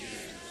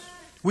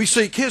 We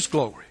seek His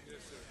glory.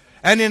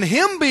 And in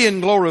Him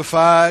being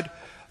glorified,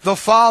 the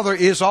Father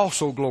is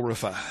also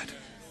glorified.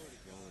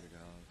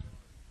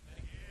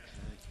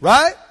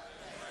 Right?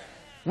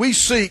 We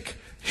seek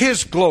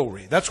His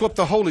glory. That's what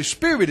the Holy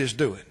Spirit is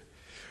doing.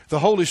 The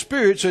Holy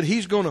Spirit said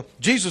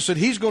Jesus said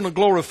He's going to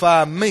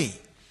glorify me.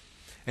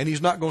 And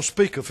He's not going to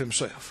speak of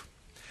Himself.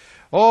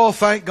 Oh,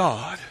 thank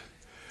God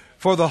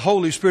for the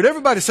Holy Spirit.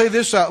 Everybody say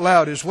this out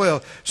loud as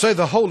well. Say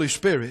the Holy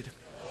Spirit.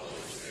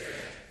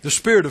 The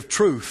Spirit of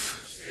truth.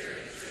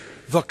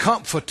 The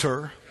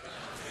Comforter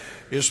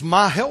is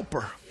my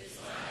helper.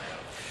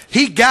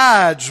 He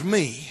guides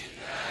me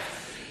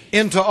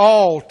into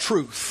all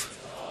truth.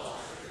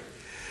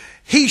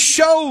 He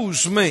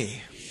shows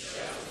me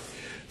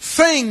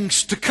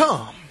things to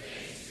come.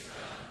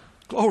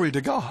 Glory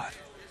to God.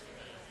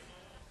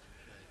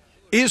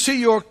 Is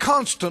He your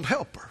constant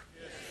helper?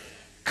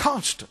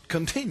 Constant,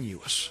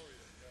 continuous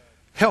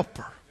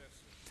helper.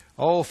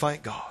 Oh,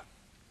 thank God.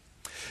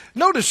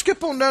 Notice,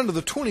 skip on down to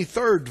the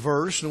 23rd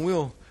verse,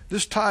 and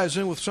this ties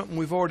in with something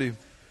we've already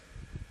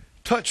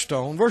touched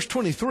on. Verse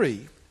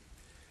 23.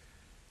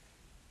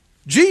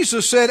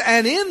 Jesus said,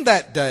 and in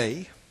that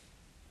day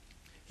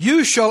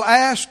you shall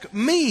ask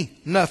me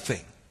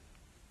nothing.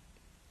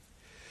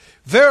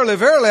 Verily,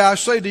 verily, I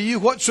say to you,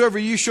 whatsoever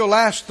you shall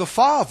ask the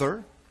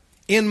Father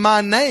in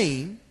my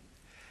name,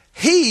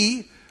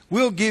 He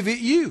will give it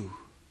you.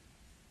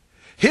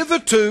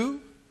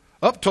 Hitherto,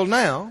 up till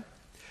now,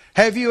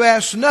 have you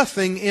asked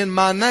nothing in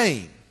my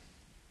name.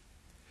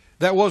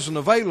 That wasn't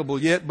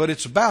available yet, but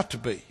it's about to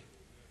be.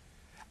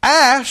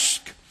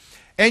 Ask,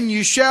 and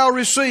you shall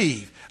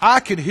receive.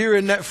 I could hear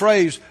in that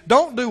phrase,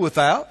 don't do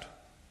without.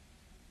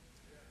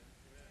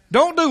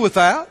 Don't do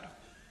without.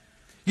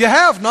 You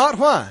have not.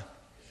 Why?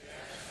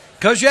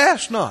 Because you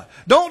ask not.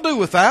 Don't do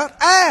without.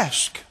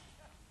 Ask,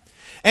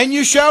 and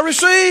you shall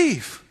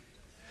receive,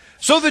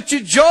 so that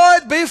your joy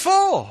be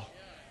full.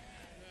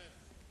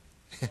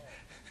 Does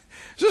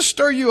this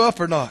stir you up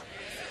or not?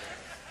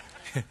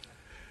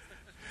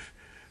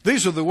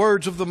 These are the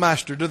words of the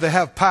Master. Do they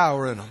have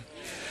power in them?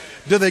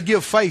 Do they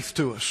give faith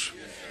to us?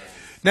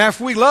 Now, if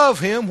we love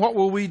Him, what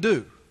will we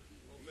do?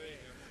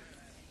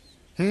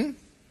 We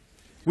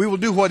will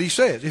do what He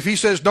says. If He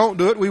says don't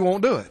do it, we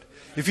won't do it.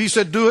 If He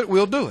said do it,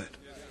 we'll do it.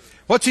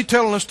 What's He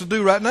telling us to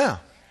do right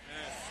now?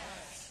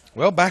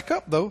 Well, back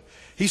up though.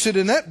 He said,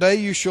 in that day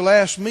you shall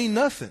ask me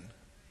nothing.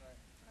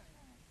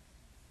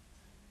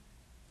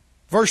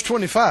 Verse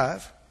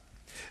 25.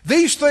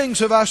 These things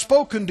have I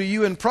spoken to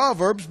you in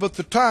Proverbs, but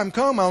the time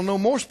come I'll no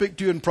more speak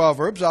to you in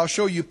Proverbs. I'll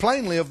show you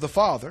plainly of the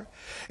Father.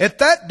 At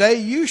that day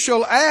you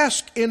shall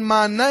ask in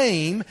my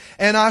name,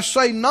 and I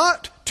say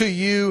not to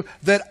you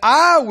that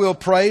I will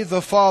pray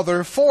the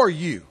Father for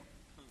you.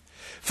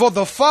 For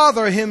the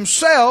Father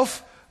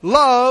Himself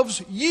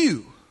loves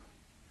you.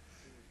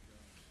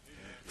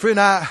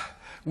 Friend,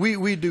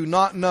 we do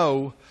not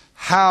know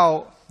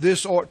how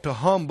this ought to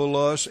humble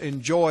us,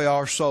 enjoy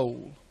our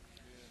soul.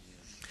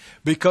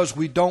 Because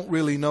we don't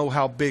really know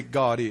how big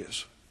God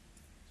is.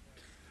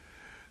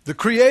 The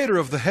Creator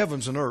of the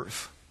heavens and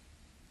earth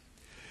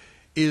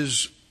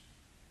is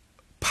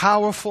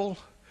powerful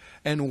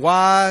and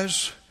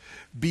wise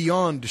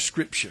beyond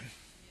description.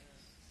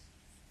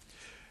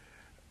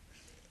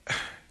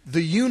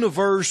 The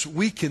universe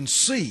we can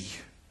see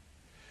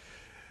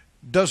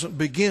doesn't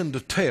begin to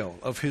tell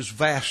of His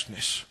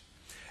vastness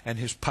and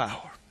His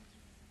power.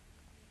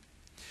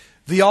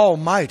 the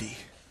Almighty,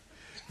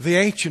 the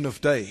Ancient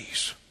of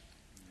Days.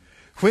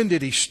 When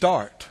did He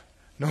start?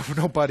 No,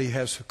 nobody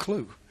has a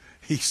clue.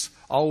 He's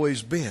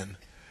always been.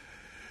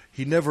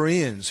 He never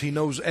ends. He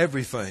knows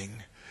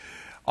everything.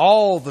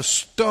 All the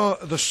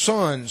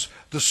suns,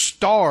 the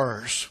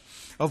stars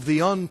of the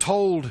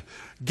untold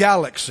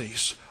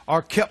galaxies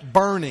are kept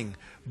burning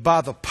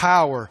by the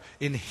power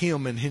in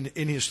Him and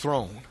in His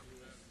throne.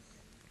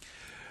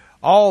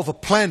 All the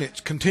planets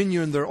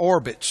continue in their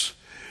orbits.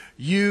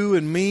 You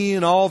and me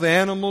and all the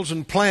animals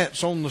and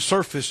plants on the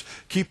surface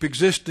keep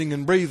existing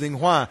and breathing.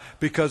 Why?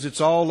 Because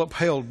it's all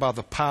upheld by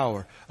the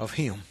power of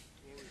Him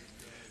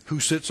who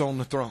sits on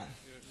the throne.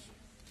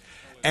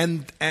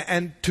 And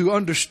to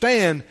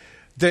understand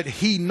that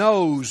He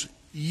knows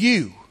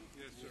you.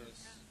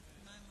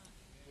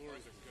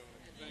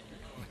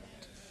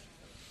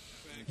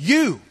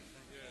 You.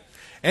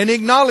 And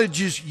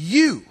acknowledges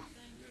you.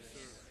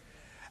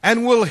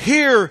 And will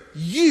hear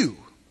you.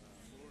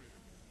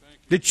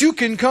 That you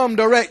can come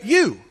direct.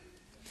 You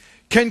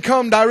can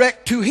come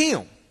direct to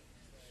Him.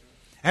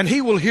 And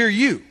He will hear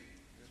you.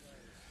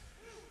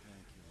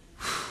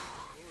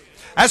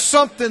 That's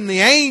something the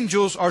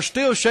angels are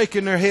still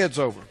shaking their heads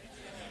over.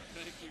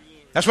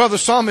 That's why the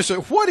psalmist said,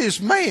 what is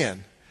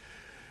man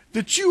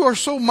that you are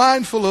so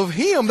mindful of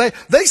him?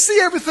 They see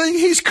everything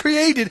He's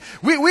created.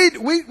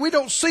 We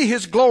don't see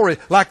His glory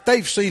like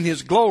they've seen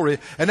His glory.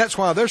 And that's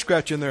why they're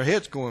scratching their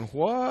heads going,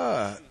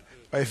 what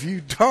have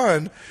you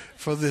done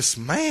for this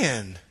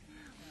man?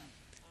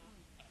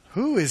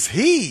 Who is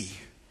he?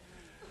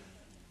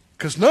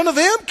 Because none of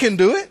them can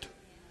do it.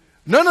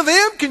 None of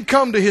them can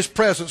come to His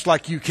presence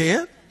like you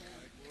can.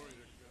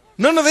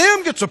 None of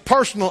them gets a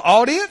personal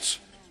audience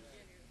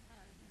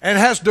and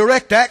has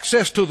direct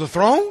access to the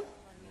throne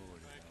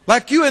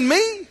like you and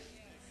me.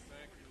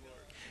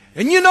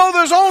 And you know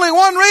there's only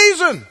one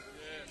reason.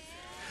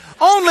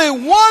 Only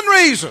one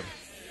reason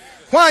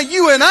why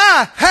you and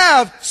I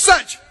have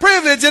such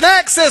privilege and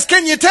access.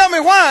 Can you tell me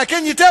why?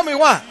 Can you tell me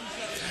why?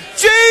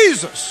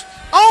 Jesus.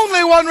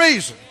 Only one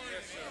reason.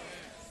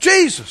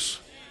 Jesus.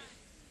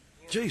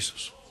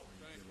 Jesus.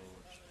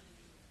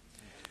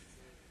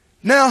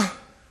 Now,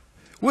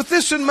 with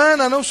this in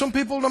mind, I know some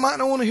people might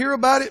not want to hear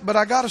about it, but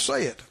I got to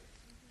say it.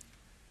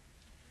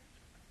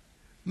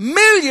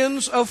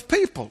 Millions of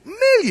people,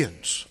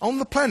 millions on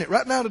the planet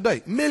right now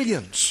today,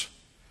 millions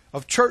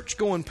of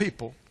church-going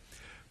people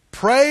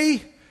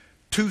pray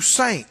to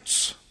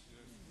saints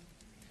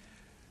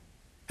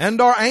and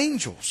our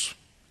angels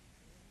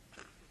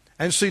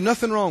and see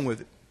nothing wrong with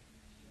it.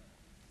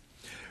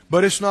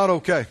 But it's not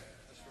okay.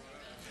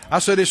 I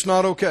said it's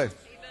not okay.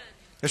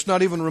 It's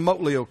not even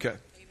remotely okay.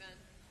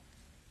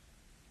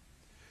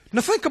 Now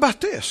think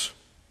about this.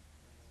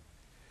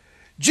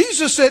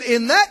 Jesus said,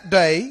 in that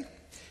day,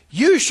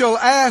 you shall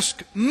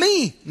ask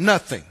me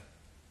nothing.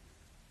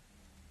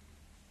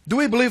 Do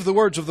we believe the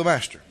words of the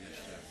Master?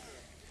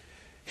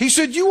 He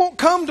said, you won't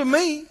come to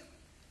me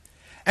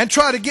and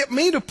try to get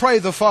me to pray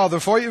the Father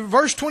for you.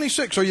 Verse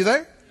 26, are you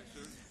there?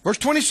 Verse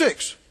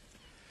 26.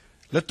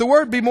 Let the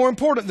Word be more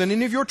important than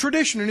any of your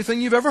tradition or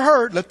anything you've ever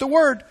heard. Let the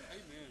Word.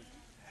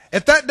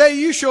 At that day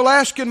you shall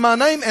ask in my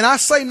name, and I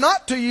say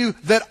not to you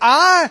that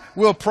I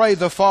will pray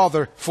the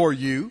Father for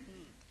you.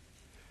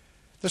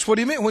 That's what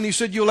He meant when He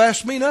said, you'll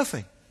ask me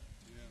nothing.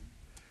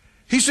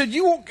 He said,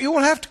 you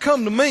won't have to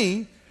come to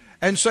me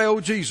and say, oh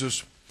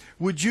Jesus,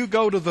 would you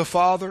go to the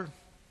Father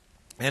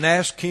and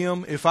ask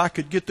Him if I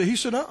could get there? He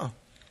said,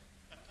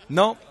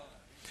 No,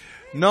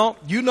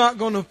 you're not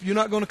going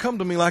to come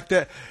to me like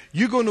that.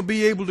 You're going to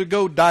be able to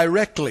go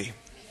directly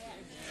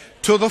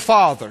to the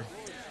Father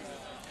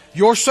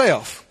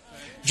yourself.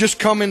 Just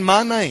come in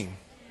my name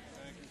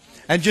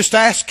and just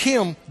ask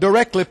Him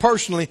directly,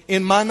 personally,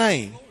 in my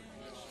name.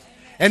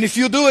 And if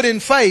you do it in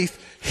faith,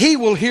 He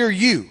will hear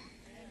you.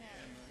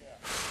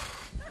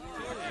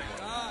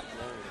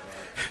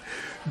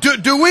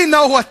 Do we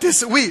know what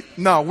this is?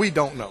 No, we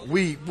don't know.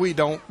 We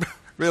don't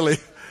really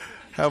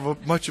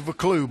have much of a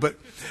clue, but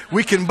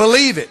we can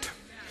believe it.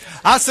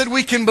 I said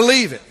we can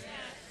believe it.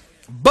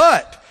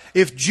 But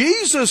if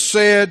Jesus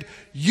said,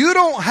 you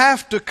don't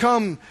have to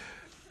come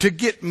to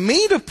get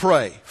me to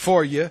pray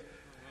for you,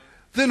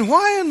 then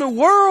why in the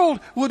world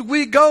would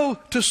we go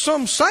to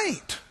some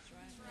saint?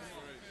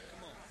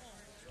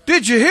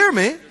 Did you hear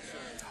me?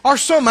 Or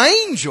some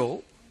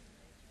angel?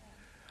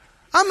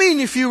 I mean,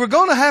 if you were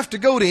going to have to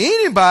go to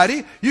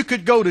anybody, you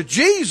could go to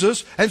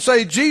Jesus and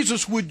say,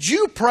 Jesus, would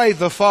you pray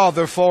the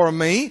Father for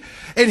me?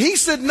 And He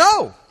said,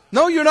 no,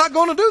 you're not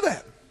going to do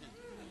that.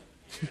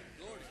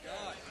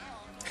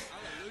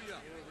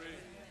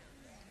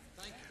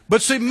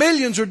 But see,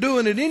 millions are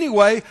doing it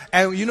anyway,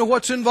 and you know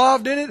what's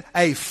involved in it?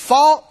 A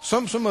false,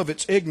 some of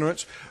it's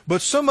ignorance,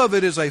 but some of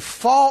it is a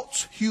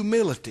false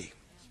humility.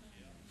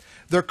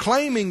 They're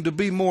claiming to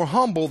be more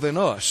humble than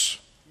us,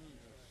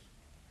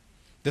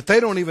 that they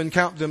don't even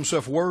count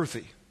themselves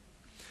worthy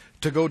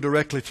to go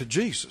directly to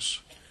Jesus.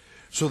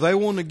 So they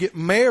want to get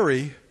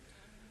Mary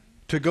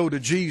to go to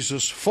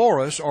Jesus for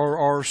us,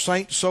 or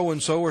Saint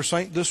so-and-so, or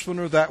Saint this one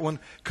or that one,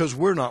 because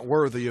we're not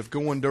worthy of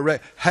going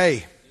direct.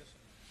 Hey,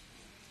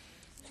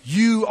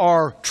 You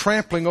are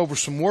trampling over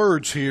some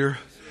words here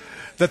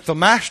that the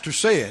Master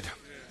said.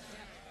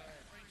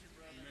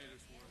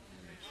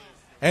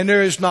 And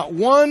there is not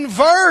one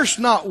verse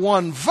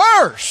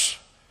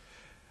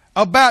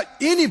about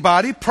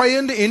anybody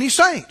praying to any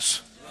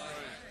saints.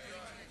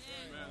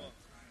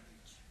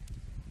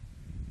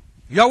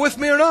 Y'all with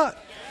me or not?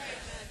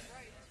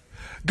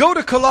 Go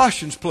to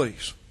Colossians,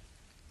 please.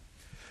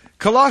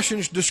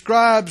 Colossians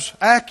describes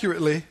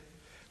accurately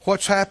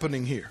what's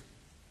happening here.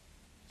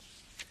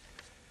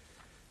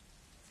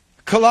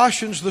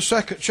 Colossians, the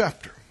 2nd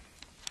chapter.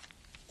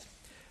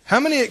 How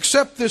many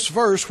accept this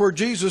verse where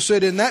Jesus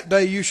said, in that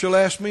day you shall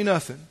ask me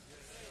nothing?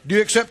 Do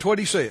you accept what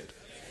He said?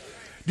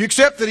 Do you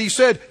accept that He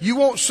said, you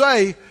won't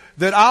say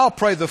that I'll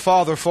pray the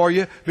Father for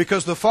you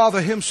because the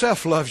Father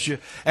Himself loves you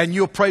and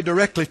you'll pray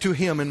directly to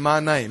Him in my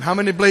name? How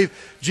many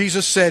believe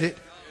Jesus said it?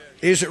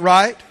 Is it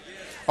right?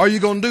 Are you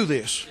going to do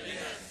this?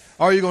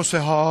 Are you going to say,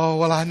 oh,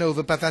 well, I know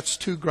that, but that's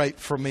too great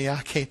for me.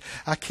 I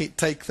can't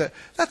take that.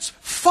 That's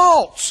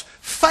false,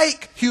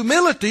 fake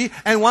humility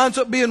and winds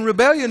up being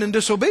rebellion and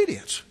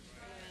disobedience.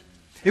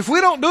 If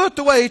we don't do it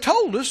the way He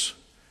told us,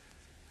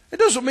 it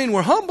doesn't mean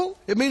we're humble.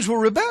 It means we're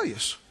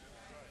rebellious.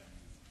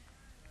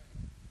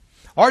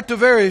 Or at the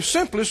very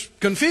simplest,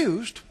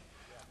 confused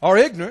or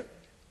ignorant.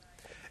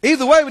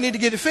 Either way, we need to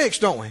get it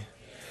fixed, don't we?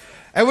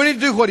 And we need to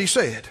do what He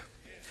said.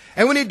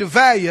 And we need to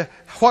value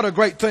what a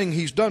great thing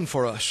He's done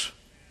for us.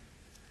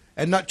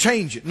 And not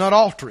change it, not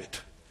alter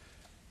it.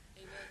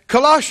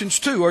 Colossians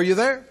 2, are you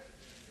there?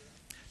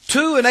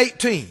 2 and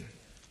 18.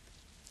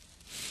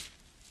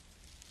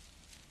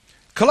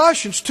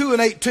 Colossians 2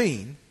 and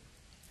 18.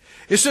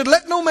 It said,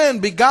 let no man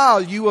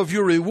beguile you of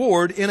your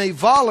reward in a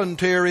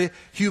voluntary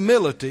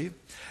humility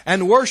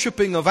and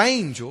worshiping of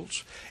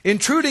angels,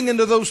 intruding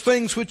into those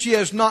things which he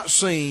has not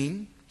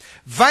seen,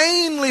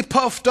 vainly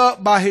puffed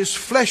up by his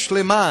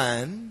fleshly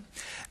mind,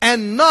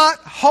 and not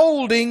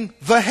holding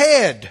the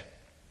head.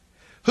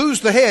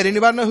 Who's the head?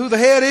 Anybody know who the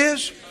head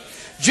is?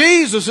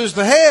 Jesus is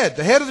the head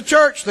of the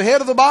church, the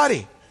head of the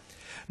body.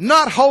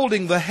 Not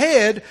holding the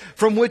head,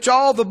 from which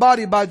all the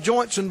body by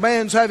joints and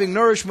bands having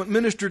nourishment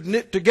ministered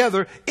knit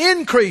together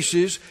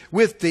increases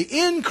with the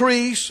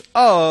increase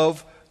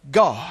of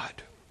God.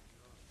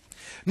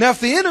 Now if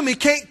the enemy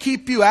can't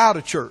keep you out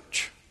of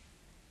church,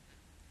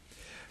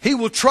 he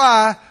will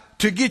try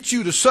to get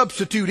you to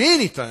substitute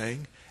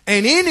anything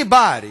and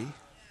anybody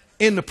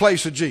in the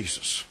place of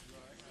Jesus.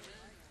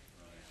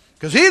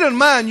 Because he doesn't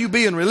mind you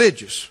being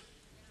religious.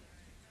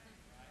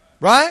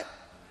 Right?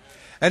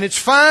 And it's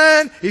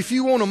fine if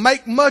you want to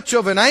make much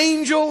of an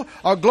angel,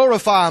 or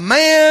glorify a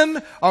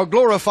man, or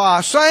glorify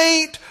a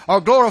saint,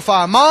 or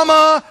glorify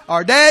mama,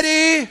 or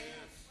daddy.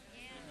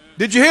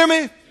 Did you hear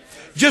me?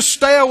 Just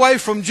stay away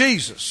from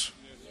Jesus.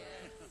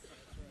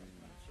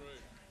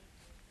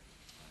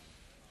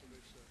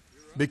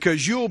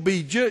 Because your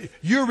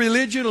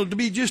religion will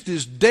be just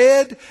as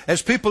dead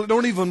as people that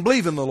don't even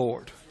believe in the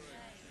Lord.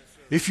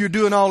 If you're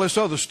doing all this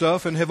other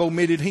stuff and have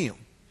omitted Him.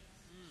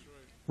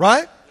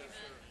 Right?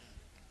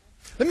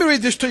 Let me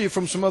read this to you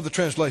from some other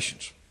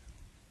translations.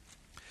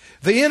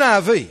 The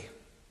NIV.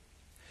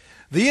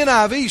 The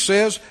NIV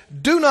says,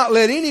 do not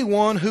let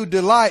anyone who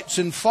delights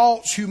in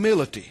false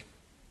humility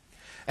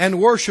and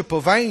worship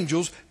of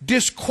angels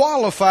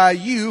disqualify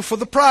you for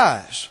the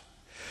prize.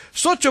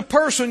 Such a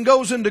person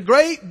goes into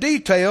great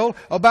detail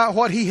about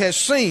what he has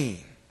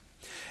seen,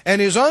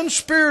 and his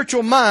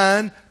unspiritual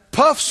mind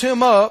puffs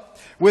him up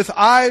with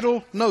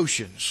idle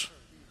notions.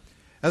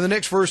 And the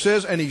next verse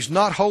says, and he's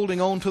not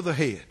holding on to the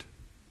head.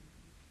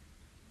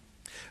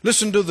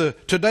 Listen to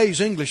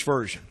today's English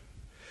version.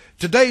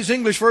 Today's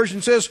English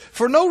version says,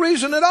 for no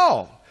reason at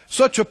all.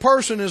 Such a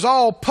person is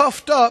all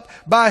puffed up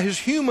by his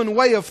human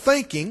way of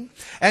thinking,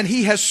 and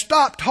he has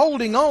stopped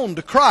holding on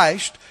to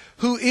Christ,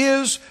 who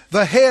is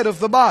the head of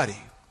the body.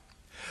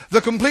 The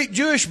Complete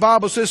Jewish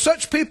Bible says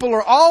such people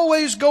are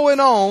always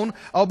going on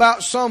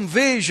about some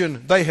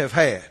vision they have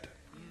had.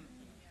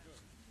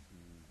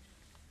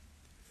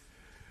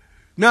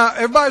 Now,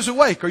 everybody's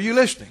awake. Are you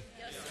listening?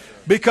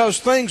 Because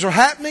things are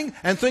happening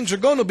and things are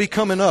going to be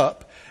coming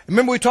up.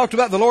 Remember we talked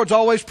about the Lord's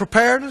always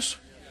preparing us?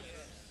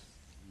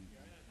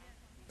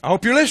 I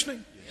hope you're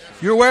listening.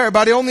 You're aware.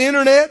 Everybody on the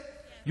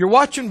internet, you're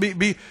watching.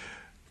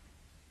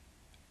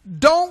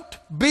 Don't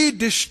be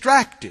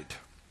distracted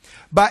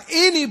by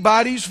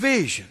anybody's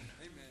vision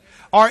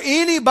or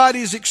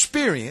anybody's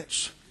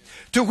experience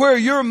to where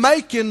you're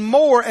making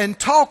more and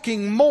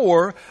talking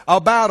more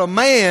about a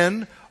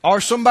man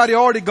or somebody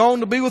already gone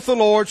to be with the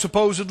Lord,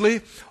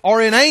 supposedly,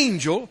 or an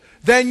angel,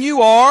 than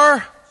you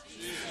are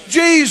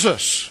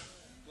Jesus.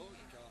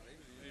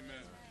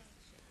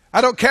 I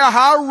don't care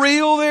how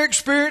real their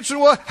experience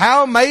was,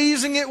 how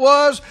amazing it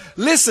was.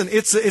 Listen,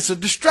 it's a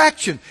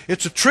distraction.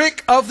 It's a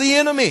trick of the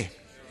enemy.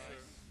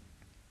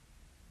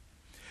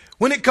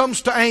 When it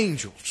comes to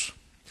angels,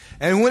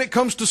 and when it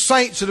comes to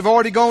saints that have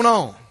already gone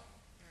on,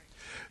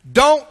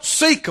 don't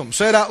seek them.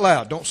 Say it out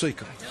loud. Don't seek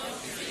them.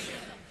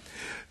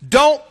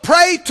 Don't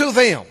pray to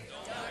them.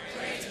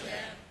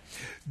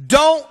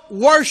 Don't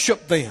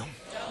worship them.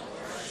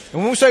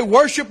 And when we say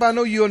worship, I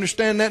know you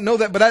understand that, know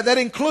that, but that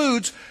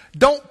includes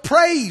don't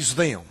praise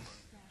them.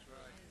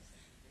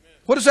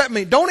 What does that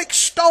mean? Don't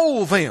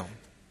extol them.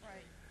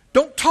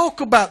 Don't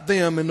talk about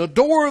them and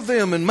adore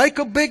them and make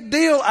a big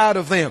deal out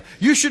of them.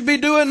 You should be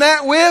doing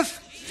that with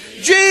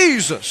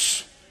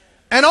Jesus.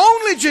 And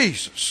only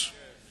Jesus.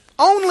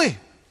 Only.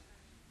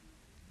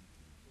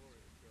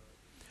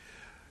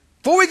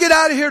 Before we get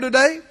out of here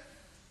today,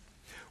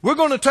 we're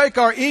going to take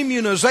our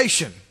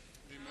immunization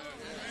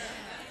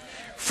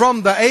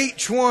from the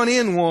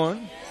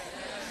H1N1,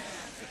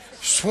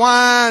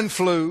 swine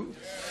flu.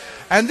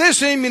 And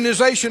this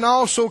immunization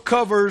also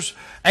covers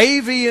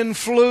avian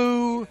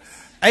flu,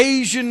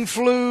 Asian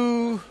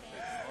flu,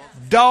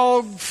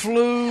 dog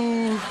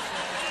flu,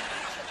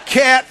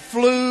 cat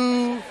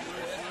flu,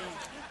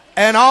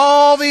 and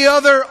all the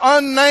other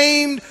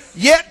unnamed,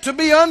 yet to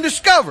be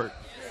undiscovered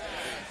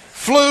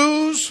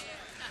flus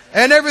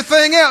and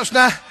everything else.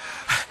 Now,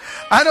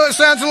 I know it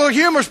sounds a little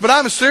humorous, but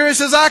I'm as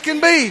serious as I can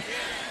be.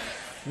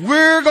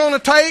 We're going to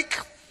take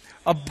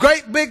a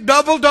great big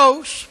double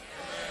dose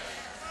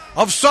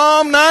of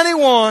Psalm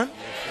 91,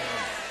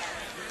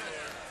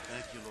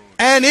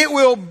 and it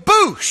will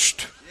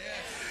boost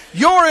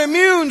your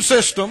immune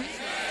system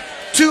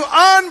to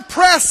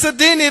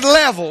unprecedented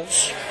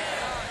levels.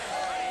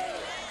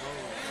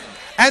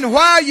 And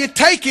while you're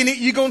taking it,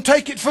 you're going to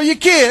take it for your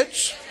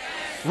kids,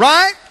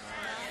 right?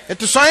 At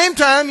the same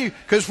time,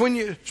 because when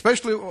you,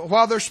 especially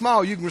while they're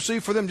small, you can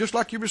receive for them just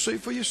like you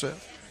receive for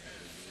yourself.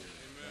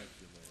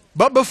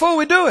 But before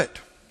we do it,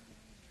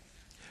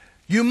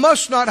 you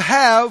must not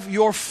have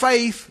your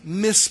faith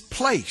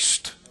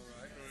misplaced.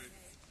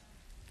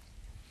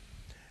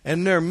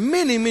 And there are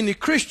many, many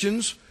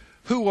Christians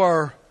who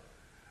are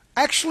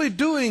actually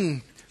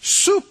doing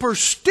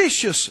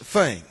superstitious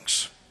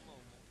things.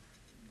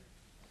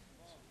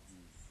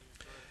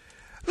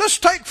 Let's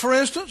take, for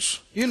instance,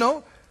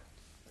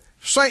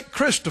 Saint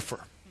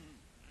Christopher,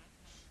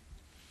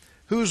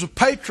 who's a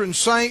patron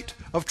saint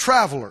of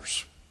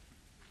travelers.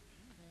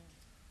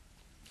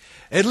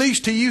 At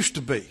least he used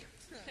to be.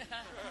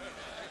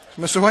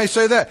 So why you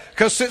say that?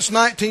 Because since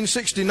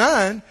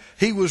 1969,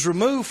 he was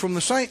removed from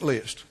the saint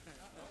list.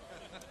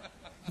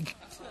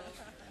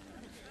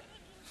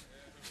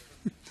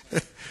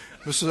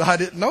 I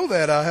didn't know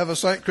that. I have a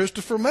St.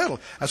 Christopher medal.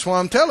 That's why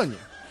I'm telling you.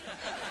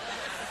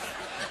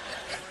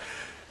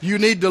 You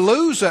need to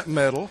lose that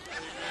medal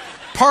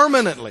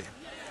permanently.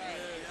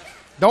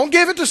 Don't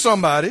give it to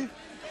somebody.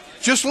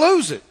 Just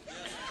lose it.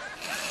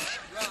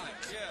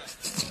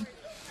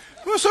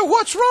 So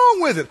what's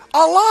wrong with it? A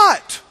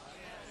lot.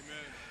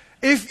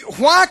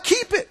 Why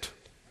keep it?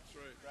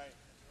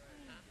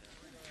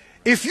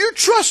 If you're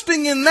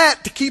trusting in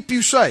that to keep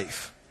you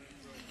safe,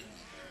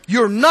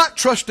 you're not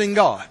trusting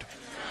God.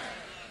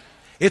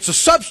 It's a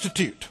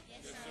substitute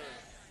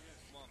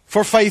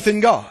for faith in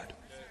God.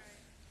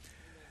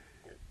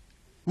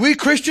 We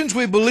Christians,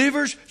 we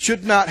believers,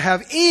 should not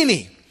have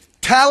any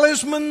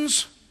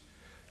talismans,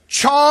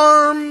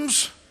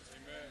 charms.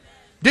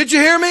 Did you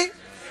hear me?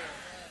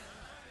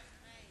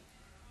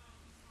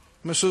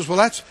 And says, well,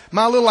 that's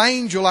my little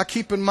angel I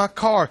keep in my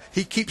car.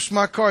 He keeps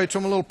my car. It's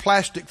on a little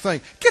plastic thing.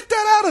 Get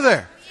that out of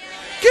there.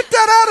 Get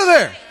that out of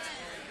there.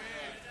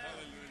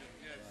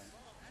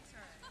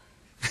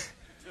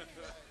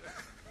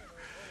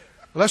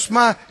 That's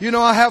my,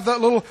 I have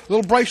that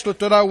little bracelet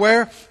that I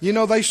wear.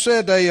 They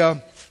said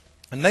a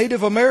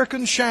Native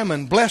American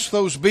shaman blessed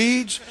those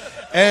beads.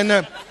 And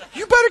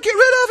you better get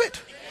rid of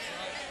it.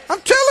 I'm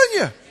telling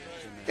you.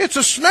 It's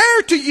a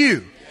snare to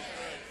you.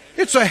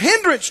 It's a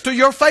hindrance to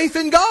your faith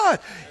in God.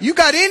 You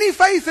got any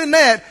faith in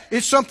that,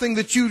 it's something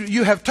that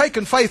you have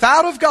taken faith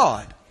out of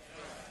God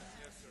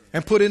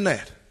and put in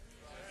that.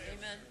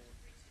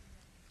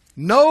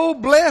 No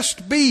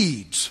blessed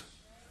beads.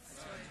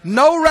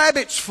 No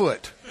rabbit's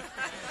foot.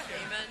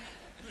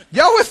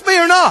 Y'all with me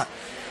or not?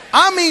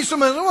 I mean,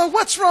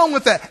 what's wrong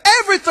with that?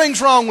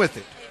 Everything's wrong with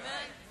it.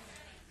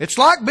 It's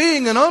like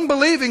being an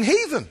unbelieving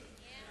heathen.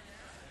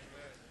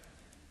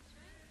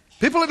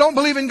 People that don't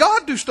believe in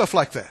God do stuff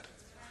like that.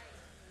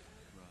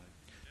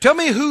 Tell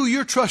me who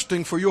you're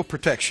trusting for your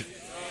protection.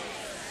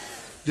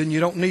 Then you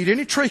don't need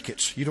any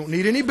trinkets. You don't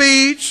need any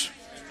beads.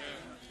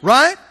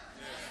 Right?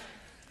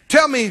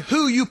 Tell me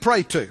who you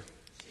pray to.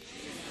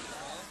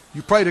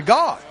 You pray to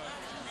God.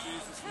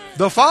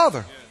 The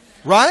Father.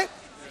 Right?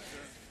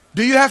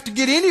 Do you have to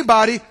get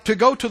anybody to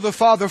go to the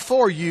Father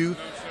for you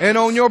and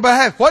on your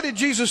behalf? What did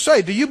Jesus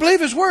say? Do you believe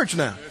His words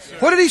now?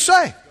 What did He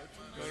say?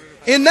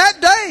 In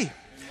that day,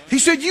 He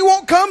said, you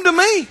won't come to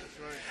me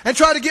and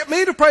try to get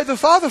me to pray the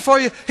Father for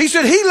you. He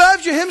said He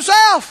loves you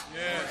Himself.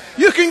 Yes.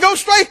 You can go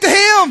straight to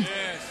Him.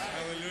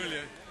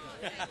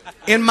 Yes.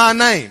 In my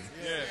name.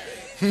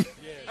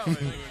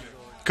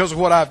 Because of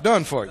what I've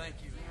done for you.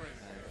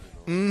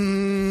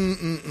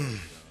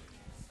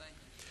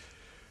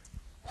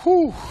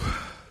 Whew.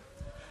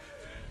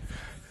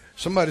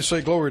 Somebody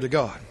say glory to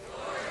God.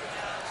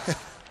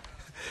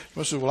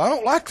 I said, well, I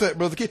don't like that,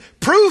 Brother Keith.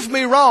 Prove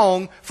me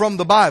wrong from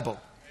the Bible.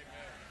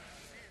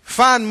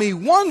 Find me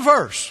one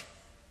verse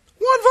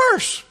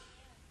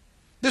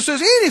that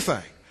says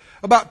anything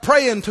about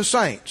praying to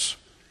saints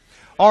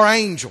or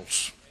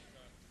angels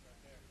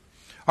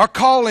or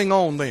calling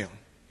on them.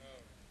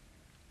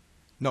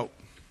 No.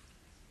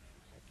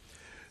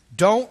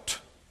 Don't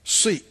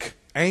seek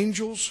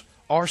angels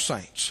or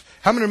saints.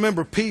 How many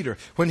remember Peter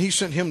when he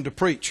sent him to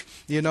preach,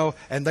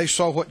 and they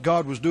saw what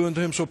God was doing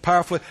to him so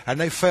powerfully and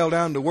they fell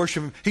down to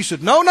worship him? He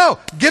said, no,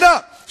 get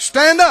up,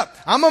 stand up.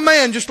 I'm a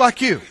man just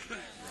like you.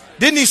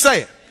 Didn't he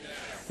say it?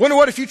 Wonder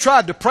what if you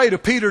tried to pray to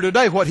Peter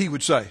today, what he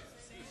would say?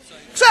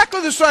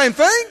 Exactly the same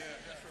thing.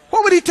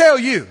 What would he tell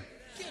you?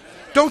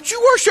 Don't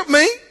you worship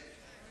me?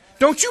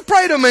 Don't you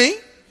pray to me?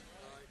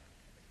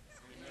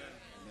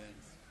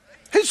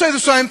 He'd say the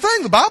same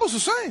thing. The Bible's the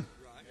same.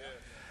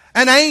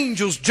 And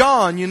angels,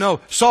 John,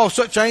 saw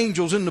such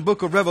angels in the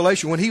book of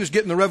Revelation when he was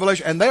getting the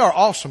revelation, and they are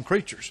awesome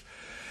creatures.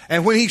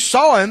 And when he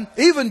saw him,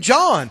 even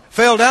John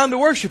fell down to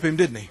worship him,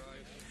 didn't he?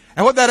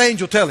 And what did that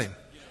angel tell him?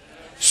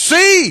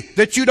 See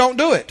that you don't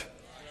do it.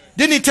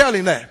 Didn't he tell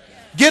him that?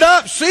 Get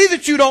up, see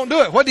that you don't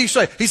do it. What did he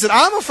say? He said,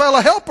 I'm a fellow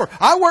helper.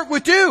 I work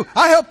with you.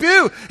 I help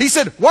you. He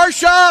said,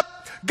 worship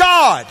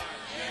God.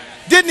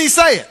 Didn't he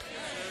say it?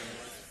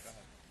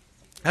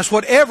 That's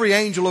what every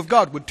angel of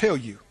God would tell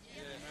you.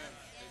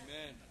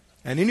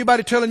 And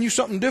anybody telling you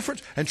something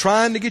different and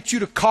trying to get you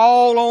to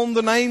call on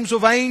the names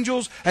of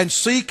angels and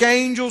seek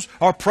angels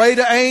or pray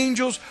to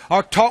angels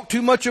or talk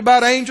too much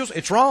about angels,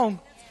 it's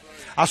wrong.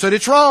 I said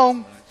it's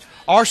wrong.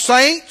 Our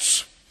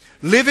saints,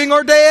 living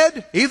or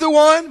dead, either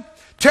one.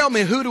 Tell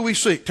me, who do we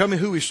seek? Tell me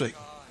who we seek.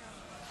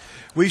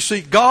 We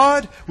seek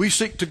God. We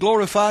seek to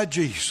glorify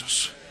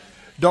Jesus.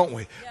 Don't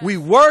we? We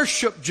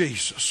worship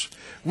Jesus.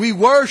 We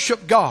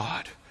worship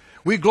God.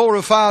 We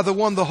glorify the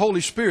one the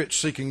Holy Spirit's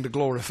seeking to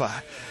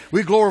glorify.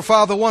 We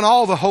glorify the one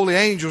all the holy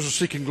angels are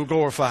seeking to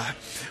glorify.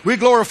 We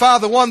glorify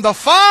the one the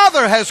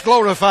Father has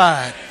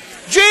glorified.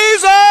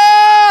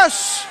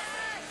 Jesus!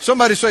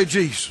 Somebody say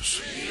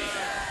Jesus.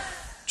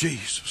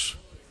 Jesus.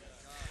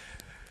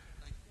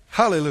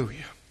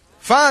 Hallelujah.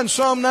 Find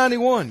Psalm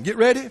 91. Get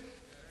ready.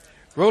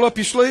 Roll up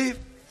your sleeve.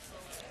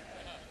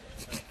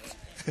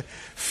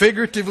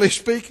 Figuratively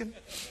speaking.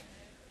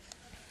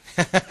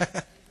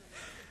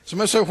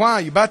 Somebody say,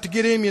 why? You're about to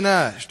get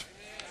immunized.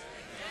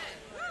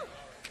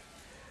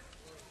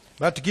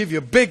 About to give you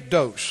a big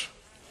dose.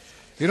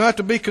 You don't have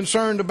to be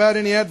concerned about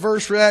any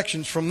adverse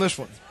reactions from this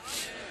one.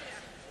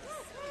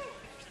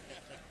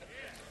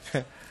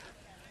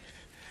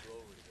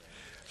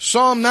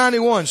 Psalm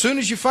 91. As soon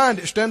as you find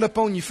it, stand up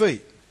on your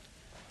feet.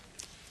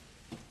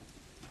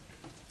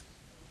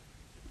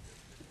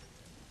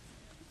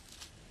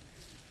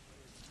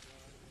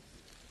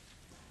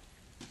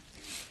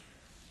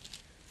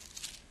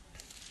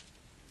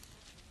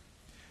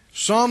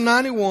 Psalm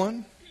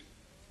 91.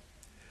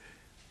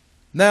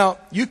 Now,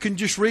 you can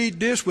just read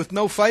this with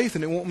no faith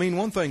and it won't mean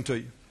one thing to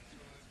you.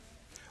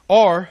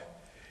 Or,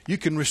 you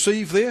can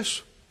receive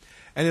this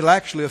and it'll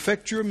actually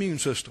affect your immune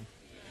system.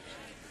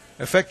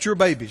 Affect your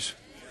babies.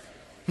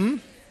 You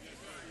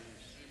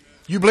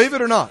believe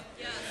it or not?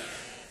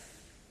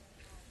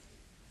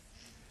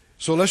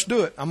 So let's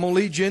do it. I'm going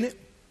to lead you in it.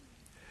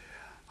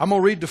 I'm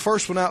going to read the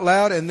first one out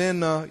loud and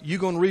then you're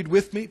going to read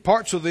with me.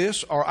 Parts of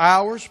this are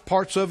ours.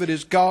 Parts of it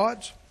is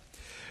God's.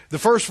 The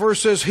first verse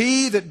says,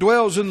 he that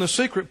dwells in the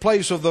secret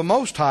place of the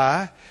Most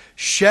High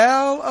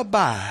shall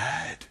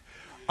abide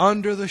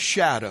under the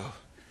shadow.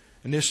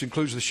 And this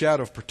includes the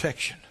shadow of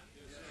protection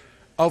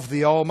of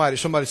the Almighty.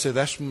 Somebody say,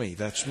 that's me.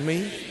 That's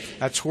me.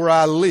 That's where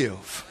I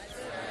live.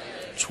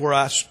 That's where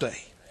I stay.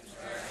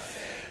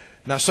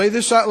 Now say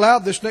this out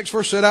loud. This next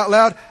verse said out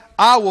loud,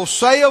 I will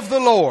say of the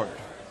Lord,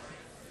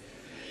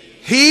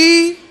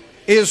 He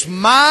is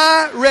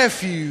my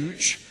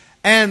refuge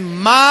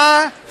and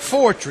my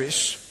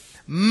fortress.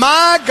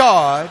 My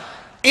God,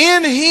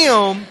 in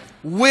Him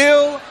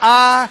will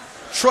I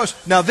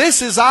trust. Now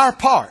this is our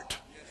part.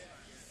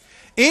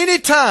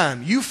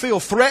 Anytime you feel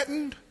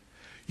threatened,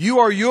 you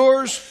or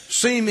yours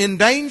seem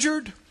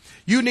endangered,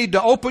 you need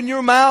to open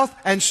your mouth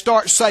and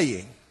start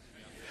saying.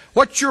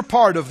 What's your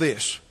part of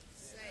this?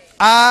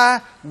 I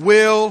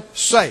will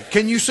say.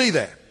 Can you see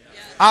that?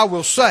 I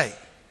will say.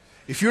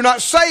 If you're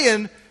not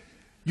saying,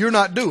 you're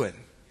not doing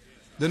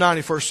the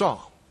 91st Psalm.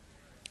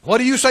 What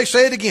do you say?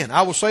 Say it again.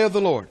 I will say of the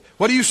Lord.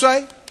 What do you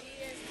say?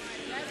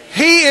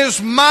 He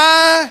is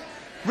my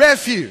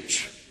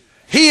refuge.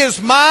 He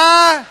is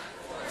my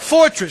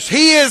fortress.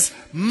 He is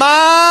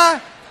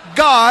my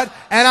God.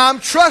 And I'm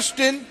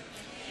trusting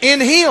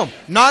in Him.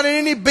 Not in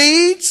any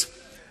beads.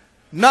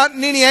 Not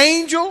in any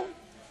angel.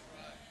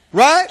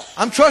 Right?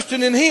 I'm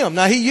trusting in Him.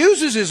 Now He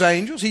uses His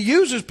angels. He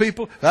uses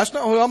people. That's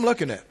not who I'm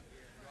looking at.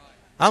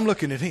 I'm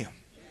looking at Him.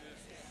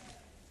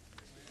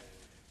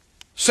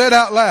 Said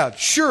out loud,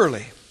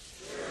 surely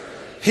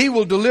He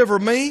will deliver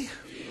me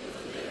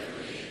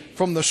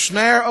from the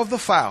snare of the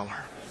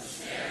fowler,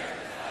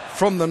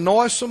 from the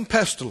noisome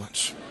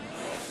pestilence.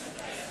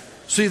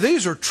 See,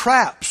 these are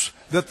traps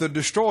that the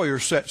destroyer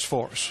sets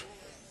for us.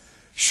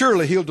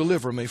 Surely He'll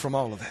deliver me from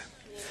all of that.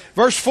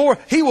 Verse 4,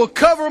 He will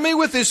cover me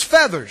with His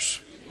feathers.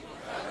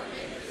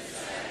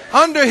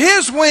 Under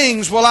His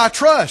wings will I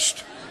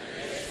trust.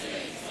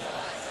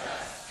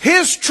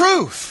 His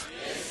truth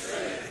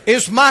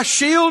is my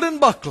shield and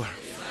buckler.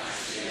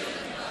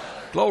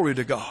 Glory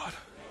to God.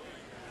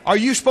 Are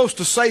you supposed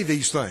to say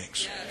these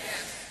things?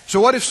 So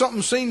what if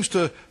something seems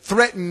to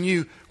threaten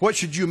you? What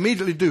should you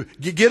immediately do?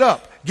 Get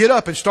up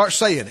and start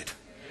saying it.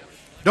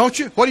 Don't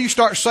you? What do you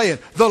start saying?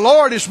 The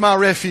Lord is my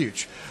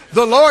refuge.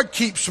 The Lord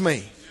keeps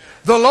me.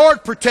 The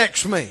Lord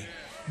protects me.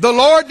 The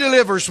Lord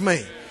delivers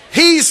me.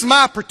 He's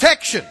my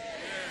protection.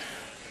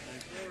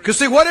 Because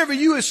see, whatever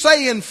you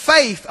say in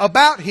faith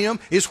about Him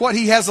is what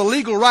He has a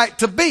legal right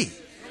to be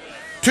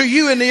to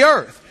you in the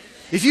earth.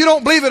 If you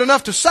don't believe it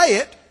enough to say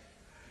it,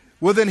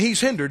 well then He's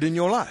hindered in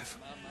your life.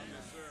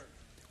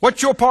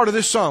 What's your part of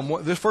this psalm?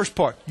 This first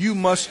part. You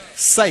must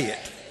say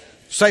it.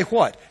 Say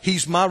what?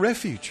 He's my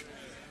refuge.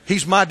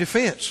 He's my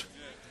defense.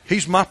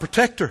 He's my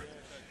protector.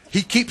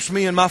 He keeps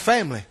me and my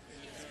family.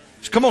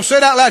 Come on, say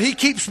it out loud. He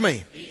keeps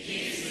me.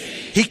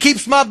 He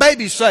keeps my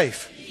babies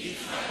safe.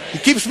 He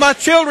keeps my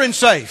children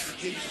safe.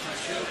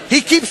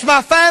 He keeps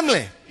my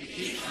family.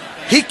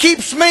 He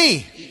keeps me.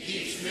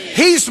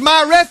 He's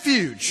my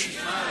refuge.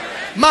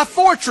 My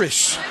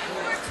fortress.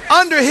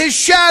 Under His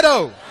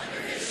shadow.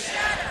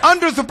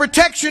 Under the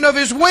protection of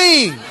His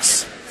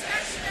wings.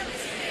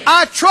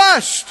 I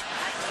trust.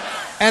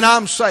 And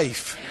I'm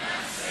safe.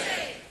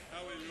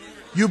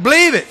 You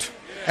believe it.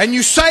 And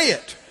you say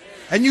it.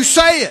 And you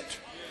say it.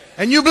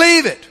 And you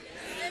believe it.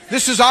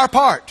 This is our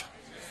part.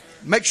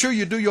 Make sure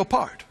you do your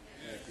part.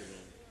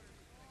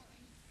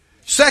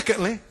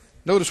 Secondly,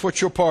 notice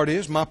what your part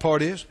is, my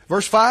part is.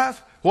 Verse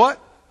 5, what?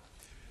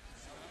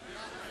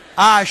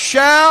 I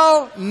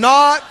shall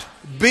not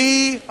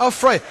be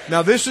afraid.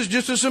 Now this is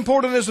just as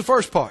important as the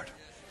first part.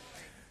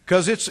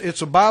 Because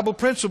it's a Bible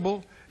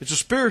principle, it's a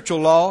spiritual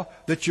law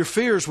that your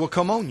fears will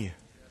come on you.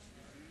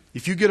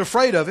 If you get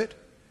afraid of it,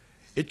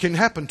 it can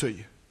happen to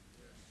you.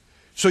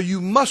 So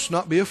you must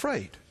not be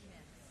afraid.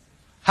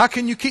 How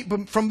can you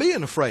keep from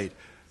being afraid?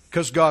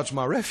 Because God's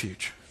my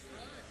refuge.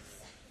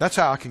 That's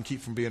how I can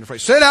keep from being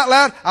afraid. Say it out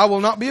loud. I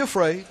will not be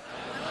afraid.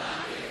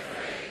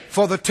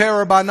 For the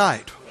terror by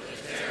night.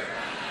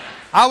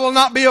 I will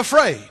not be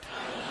afraid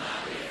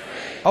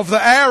of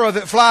the arrow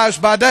that flies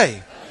by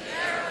day.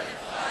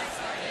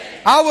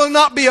 I will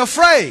not be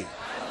afraid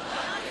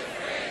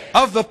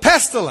of the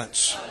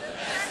pestilence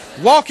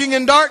walking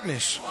in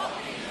darkness.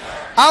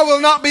 I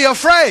will not be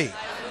afraid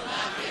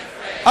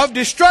of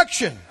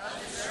destruction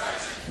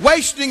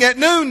wasting at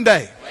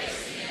noonday.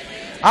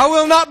 I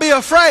will not be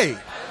afraid.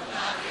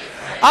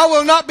 I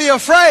will not be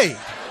afraid.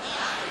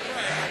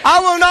 I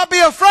will not be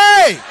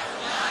afraid.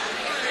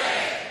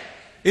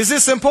 Is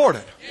this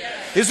important?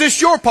 Is this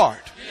your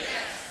part?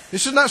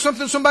 This is not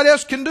something somebody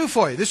else can do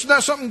for you. This is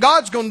not something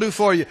God's going to do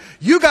for you.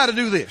 You got to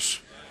do this.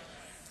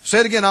 Say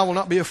it again. I will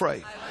not be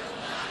afraid.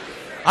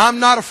 I'm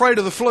not afraid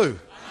of the flu.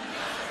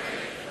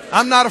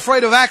 I'm not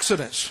afraid of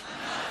accidents.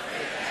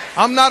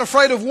 I'm not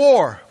afraid of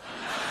war.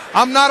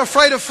 I'm not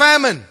afraid of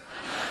famine.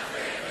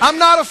 I'm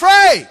not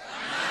afraid.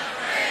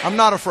 I'm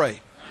not afraid.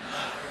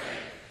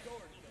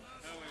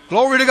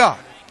 Glory to God.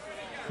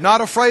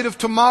 Not afraid of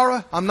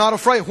tomorrow. I'm not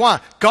afraid.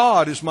 Why?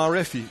 God is my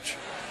refuge.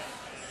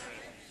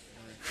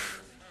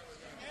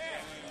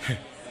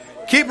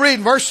 Keep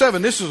reading verse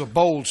 7. This is a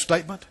bold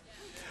statement.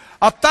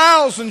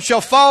 1,000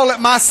 shall fall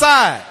at my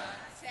side.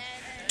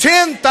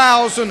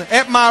 10,000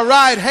 at my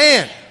right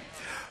hand.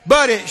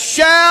 But it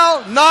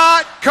shall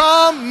not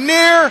come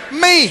near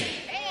me.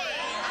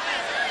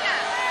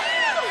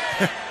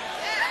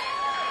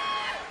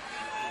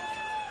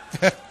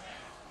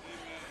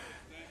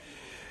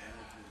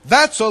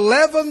 That's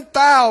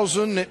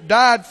 11,000 that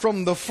died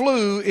from the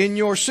flu in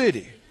your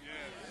city.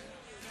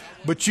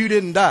 But you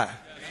didn't die.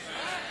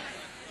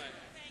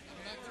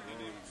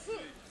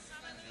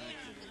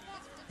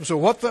 So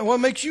what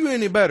makes you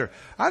any better?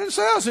 I didn't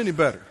say I was any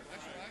better.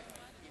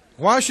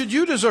 Why should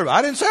you deserve it?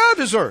 I didn't say I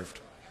deserved.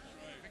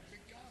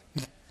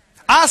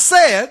 I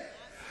said,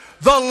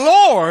 the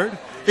Lord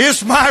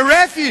is my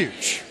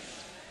refuge.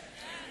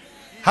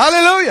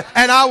 Hallelujah.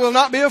 And I will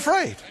not be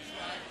afraid.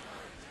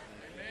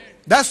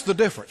 That's the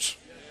difference.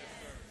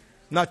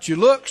 Not your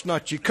looks,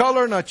 not your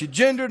color, not your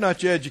gender,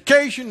 not your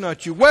education,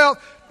 not your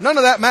wealth. None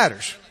of that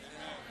matters.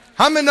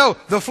 How many know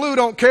the flu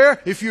don't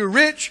care if you're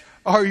rich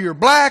or you're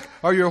black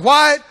or you're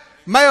white,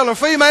 male or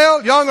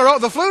female, young or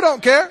old? The flu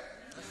don't care.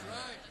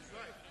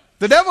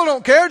 The devil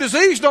don't care.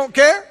 Disease don't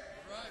care.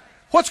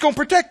 What's going to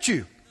protect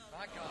you?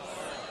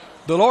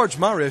 The Lord's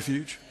my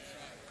refuge.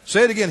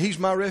 Say it again. He's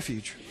my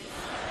refuge.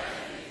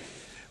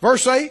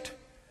 Verse 8.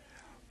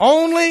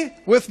 Only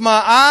with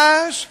my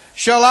eyes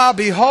shall I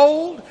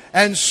behold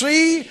and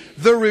see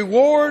the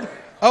reward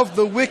of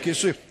the wicked.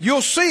 So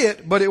you'll see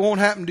it, but it won't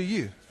happen to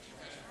you.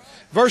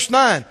 Verse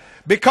 9.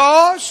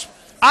 Because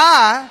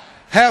I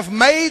have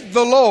made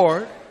the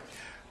Lord,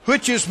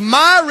 which is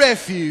my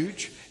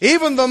refuge,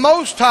 even the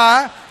Most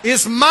High,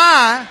 is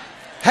my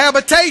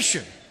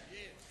habitation.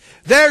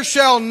 There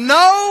shall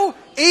no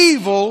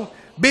evil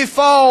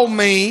befall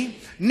me,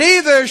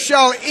 neither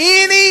shall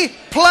any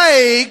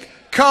plague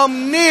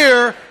come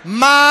near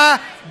my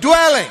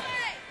dwelling.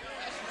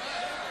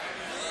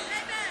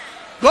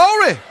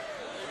 Glory.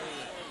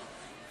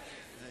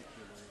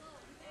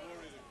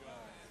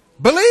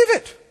 Believe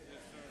it.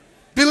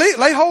 Believe.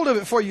 Lay hold of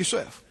it for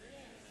yourself.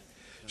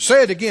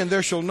 Say it again.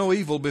 There shall no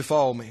evil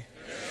befall me.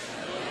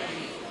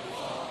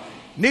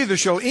 Neither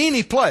shall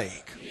any plague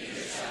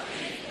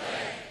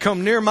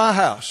come near my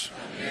house.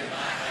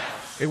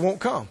 It won't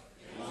come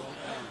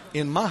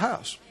in my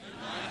house.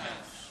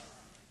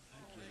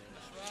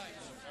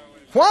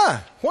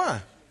 Why?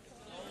 Why?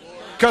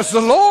 Because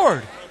the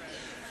Lord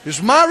is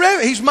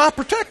He's my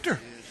protector.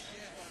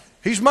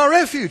 He's my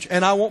refuge,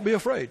 and I won't be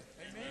afraid.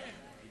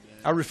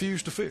 I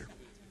refuse to fear.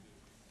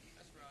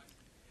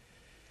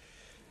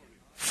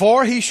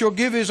 For He shall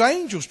give His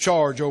angels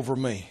charge over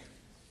me,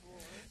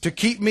 to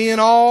keep me in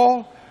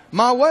all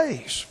my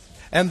ways.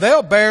 And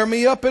they'll bear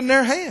me up in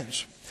their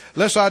hands,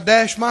 lest I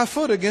dash my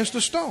foot against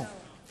a stone.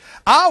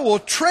 I will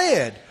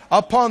tread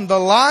upon the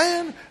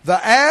lion,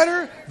 the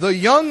adder, the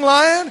young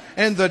lion,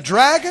 and the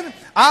dragon.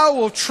 I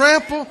will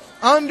trample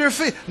under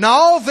feet. Now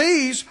all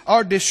these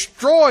are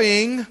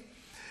destroying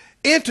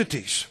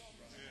entities.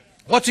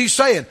 What's He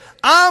saying?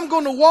 I'm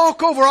going to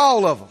walk over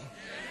all of them.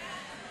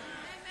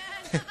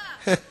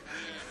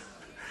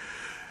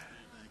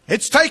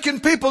 It's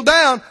taking people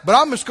down, but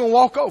I'm just going to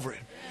walk over it.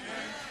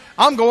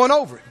 I'm going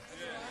over it.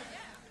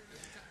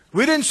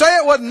 We didn't say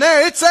it wasn't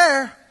there. It's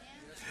there.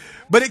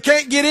 But it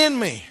can't get in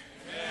me.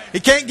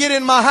 It can't get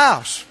in my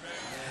house.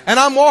 And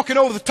I'm walking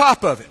over the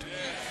top of it.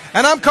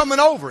 And I'm coming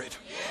over it.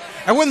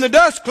 And when the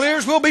dust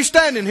clears, we'll be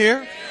standing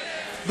here.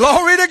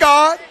 Glory to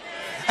God.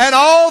 And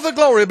all the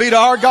glory be to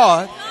our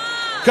God.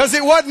 Because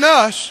it wasn't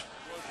us.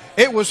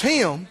 It was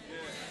Him.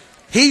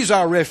 He's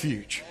our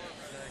refuge.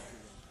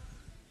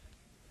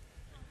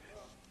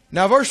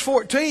 Now verse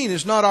 14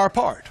 is not our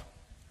part.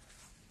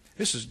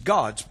 This is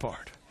God's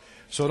part.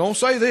 So don't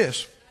say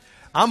this.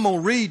 I'm going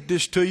to read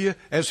this to you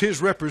as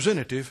His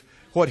representative,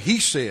 what He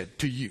said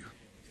to you.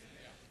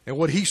 And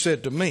what He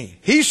said to me.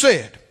 He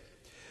said,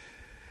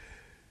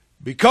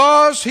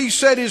 because He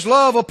set His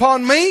love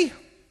upon me,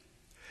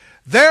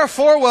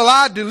 therefore will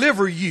I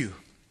deliver you.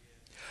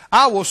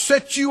 I will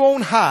set you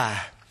on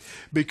high,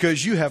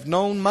 because you have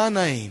known my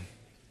name.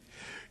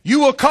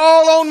 You will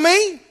call on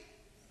me,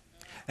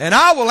 and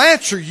I will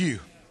answer you.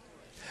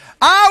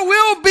 I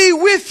will be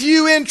with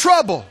you in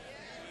trouble,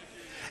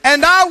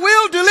 and I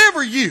will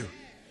deliver you.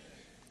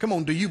 Come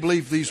on, do you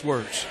believe these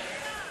words?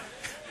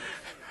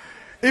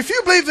 If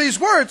you believe these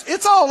words,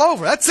 it's all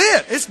over. That's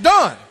it. It's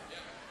done.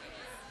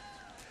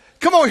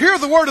 Come on, hear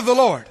the word of the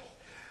Lord.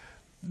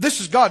 This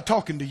is God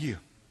talking to you.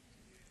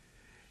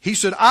 He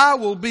said, I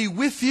will be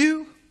with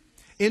you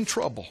in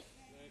trouble.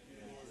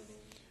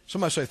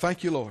 Somebody say,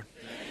 thank you, Lord.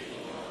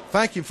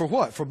 Thank Him for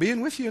what? For being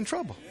with you in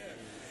trouble.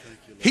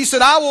 He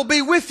said, I will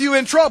be with you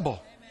in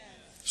trouble.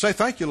 Say,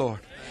 thank you, Lord.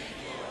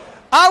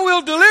 I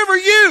will deliver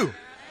you.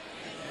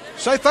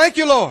 Say, thank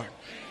you, Lord.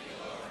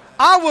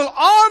 I will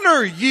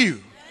honor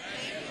you.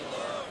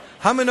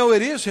 How many know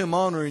it is Him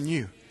honoring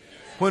you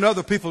when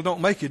other people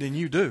don't make it and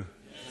you do?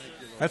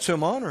 That's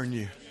Him honoring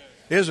you,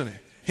 isn't it?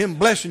 Him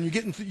blessing you,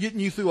 getting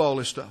you through all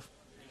this stuff.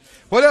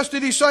 What else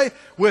did He say?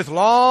 With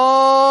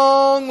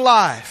long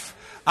life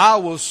I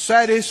will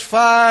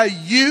satisfy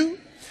you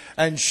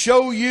and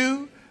show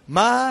you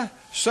my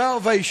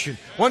salvation.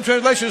 One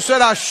translation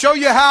said, I'll show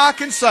you how I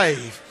can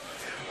save.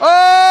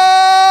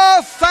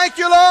 Oh, thank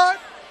you, Lord.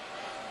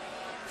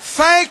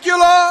 Thank you,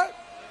 Lord.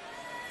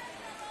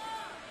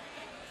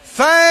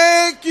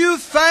 Thank you,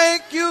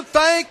 thank you,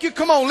 thank you.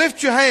 Come on,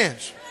 lift your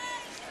hands.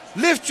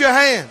 Lift your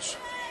hands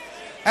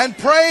and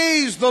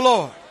praise the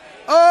Lord.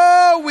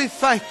 Oh, we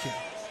thank you.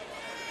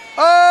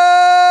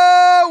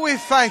 Oh, we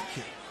thank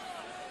you.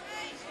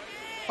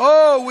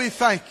 Oh, we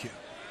thank you.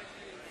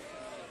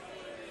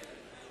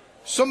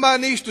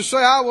 Somebody needs to say,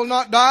 I will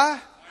not die.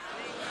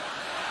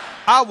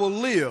 I will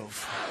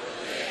live.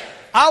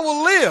 I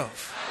will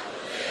live.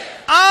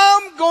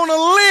 I'm going to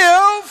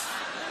live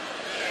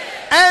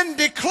and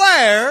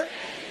declare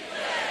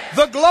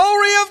the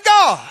glory of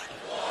God.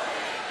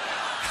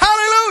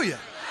 Hallelujah.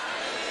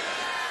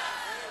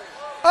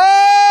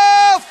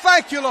 Oh,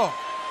 thank you, Lord.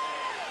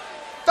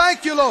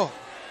 Thank you, Lord.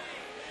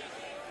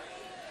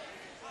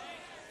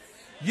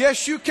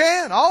 Yes, you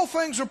can. All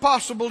things are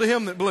possible to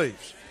him that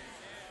believes.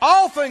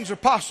 All things are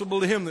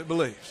possible to him that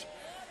believes.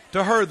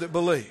 To her that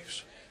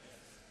believes.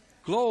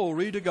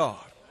 Glory to God.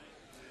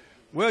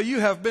 Well, you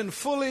have been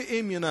fully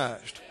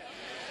immunized.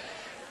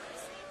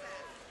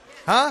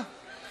 Huh?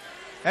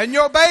 And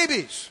your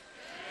babies,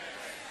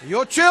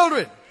 your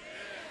children,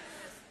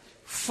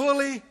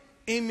 fully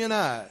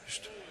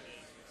immunized.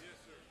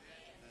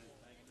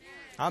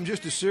 I'm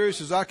just as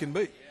serious as I can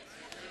be.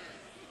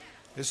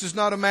 This is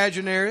not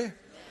imaginary.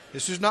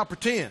 This is not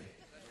pretend.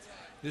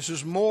 This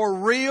is more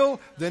real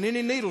than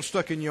any needle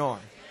stuck in your arm.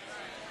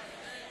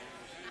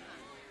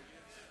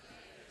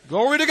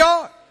 Glory to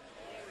God.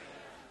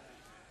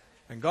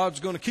 And God's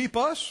going to keep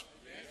us.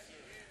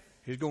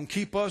 He's going to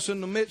keep us in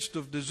the midst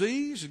of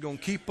disease. He's going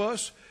to keep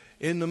us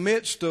in the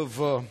midst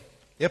of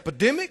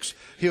epidemics.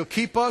 He'll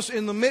keep us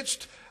in the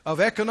midst of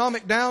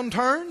economic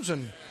downturns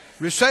and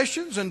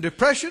recessions and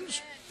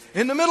depressions.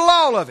 In the middle of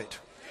all of it,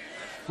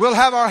 we'll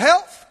have our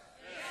health.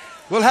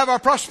 We'll have our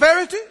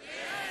prosperity.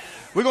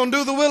 We're going to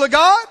do the will of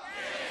God.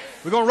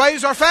 We're going to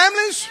raise our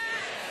families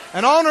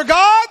and honor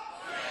God.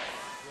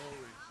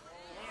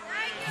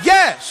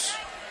 Yes.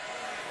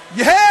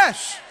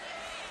 Yes.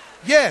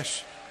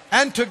 Yes.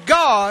 And to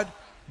God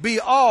be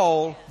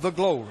all the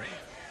glory.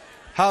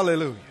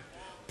 Hallelujah.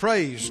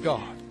 Praise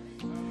God.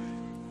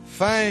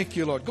 Thank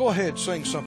you, Lord. Go ahead, sing something.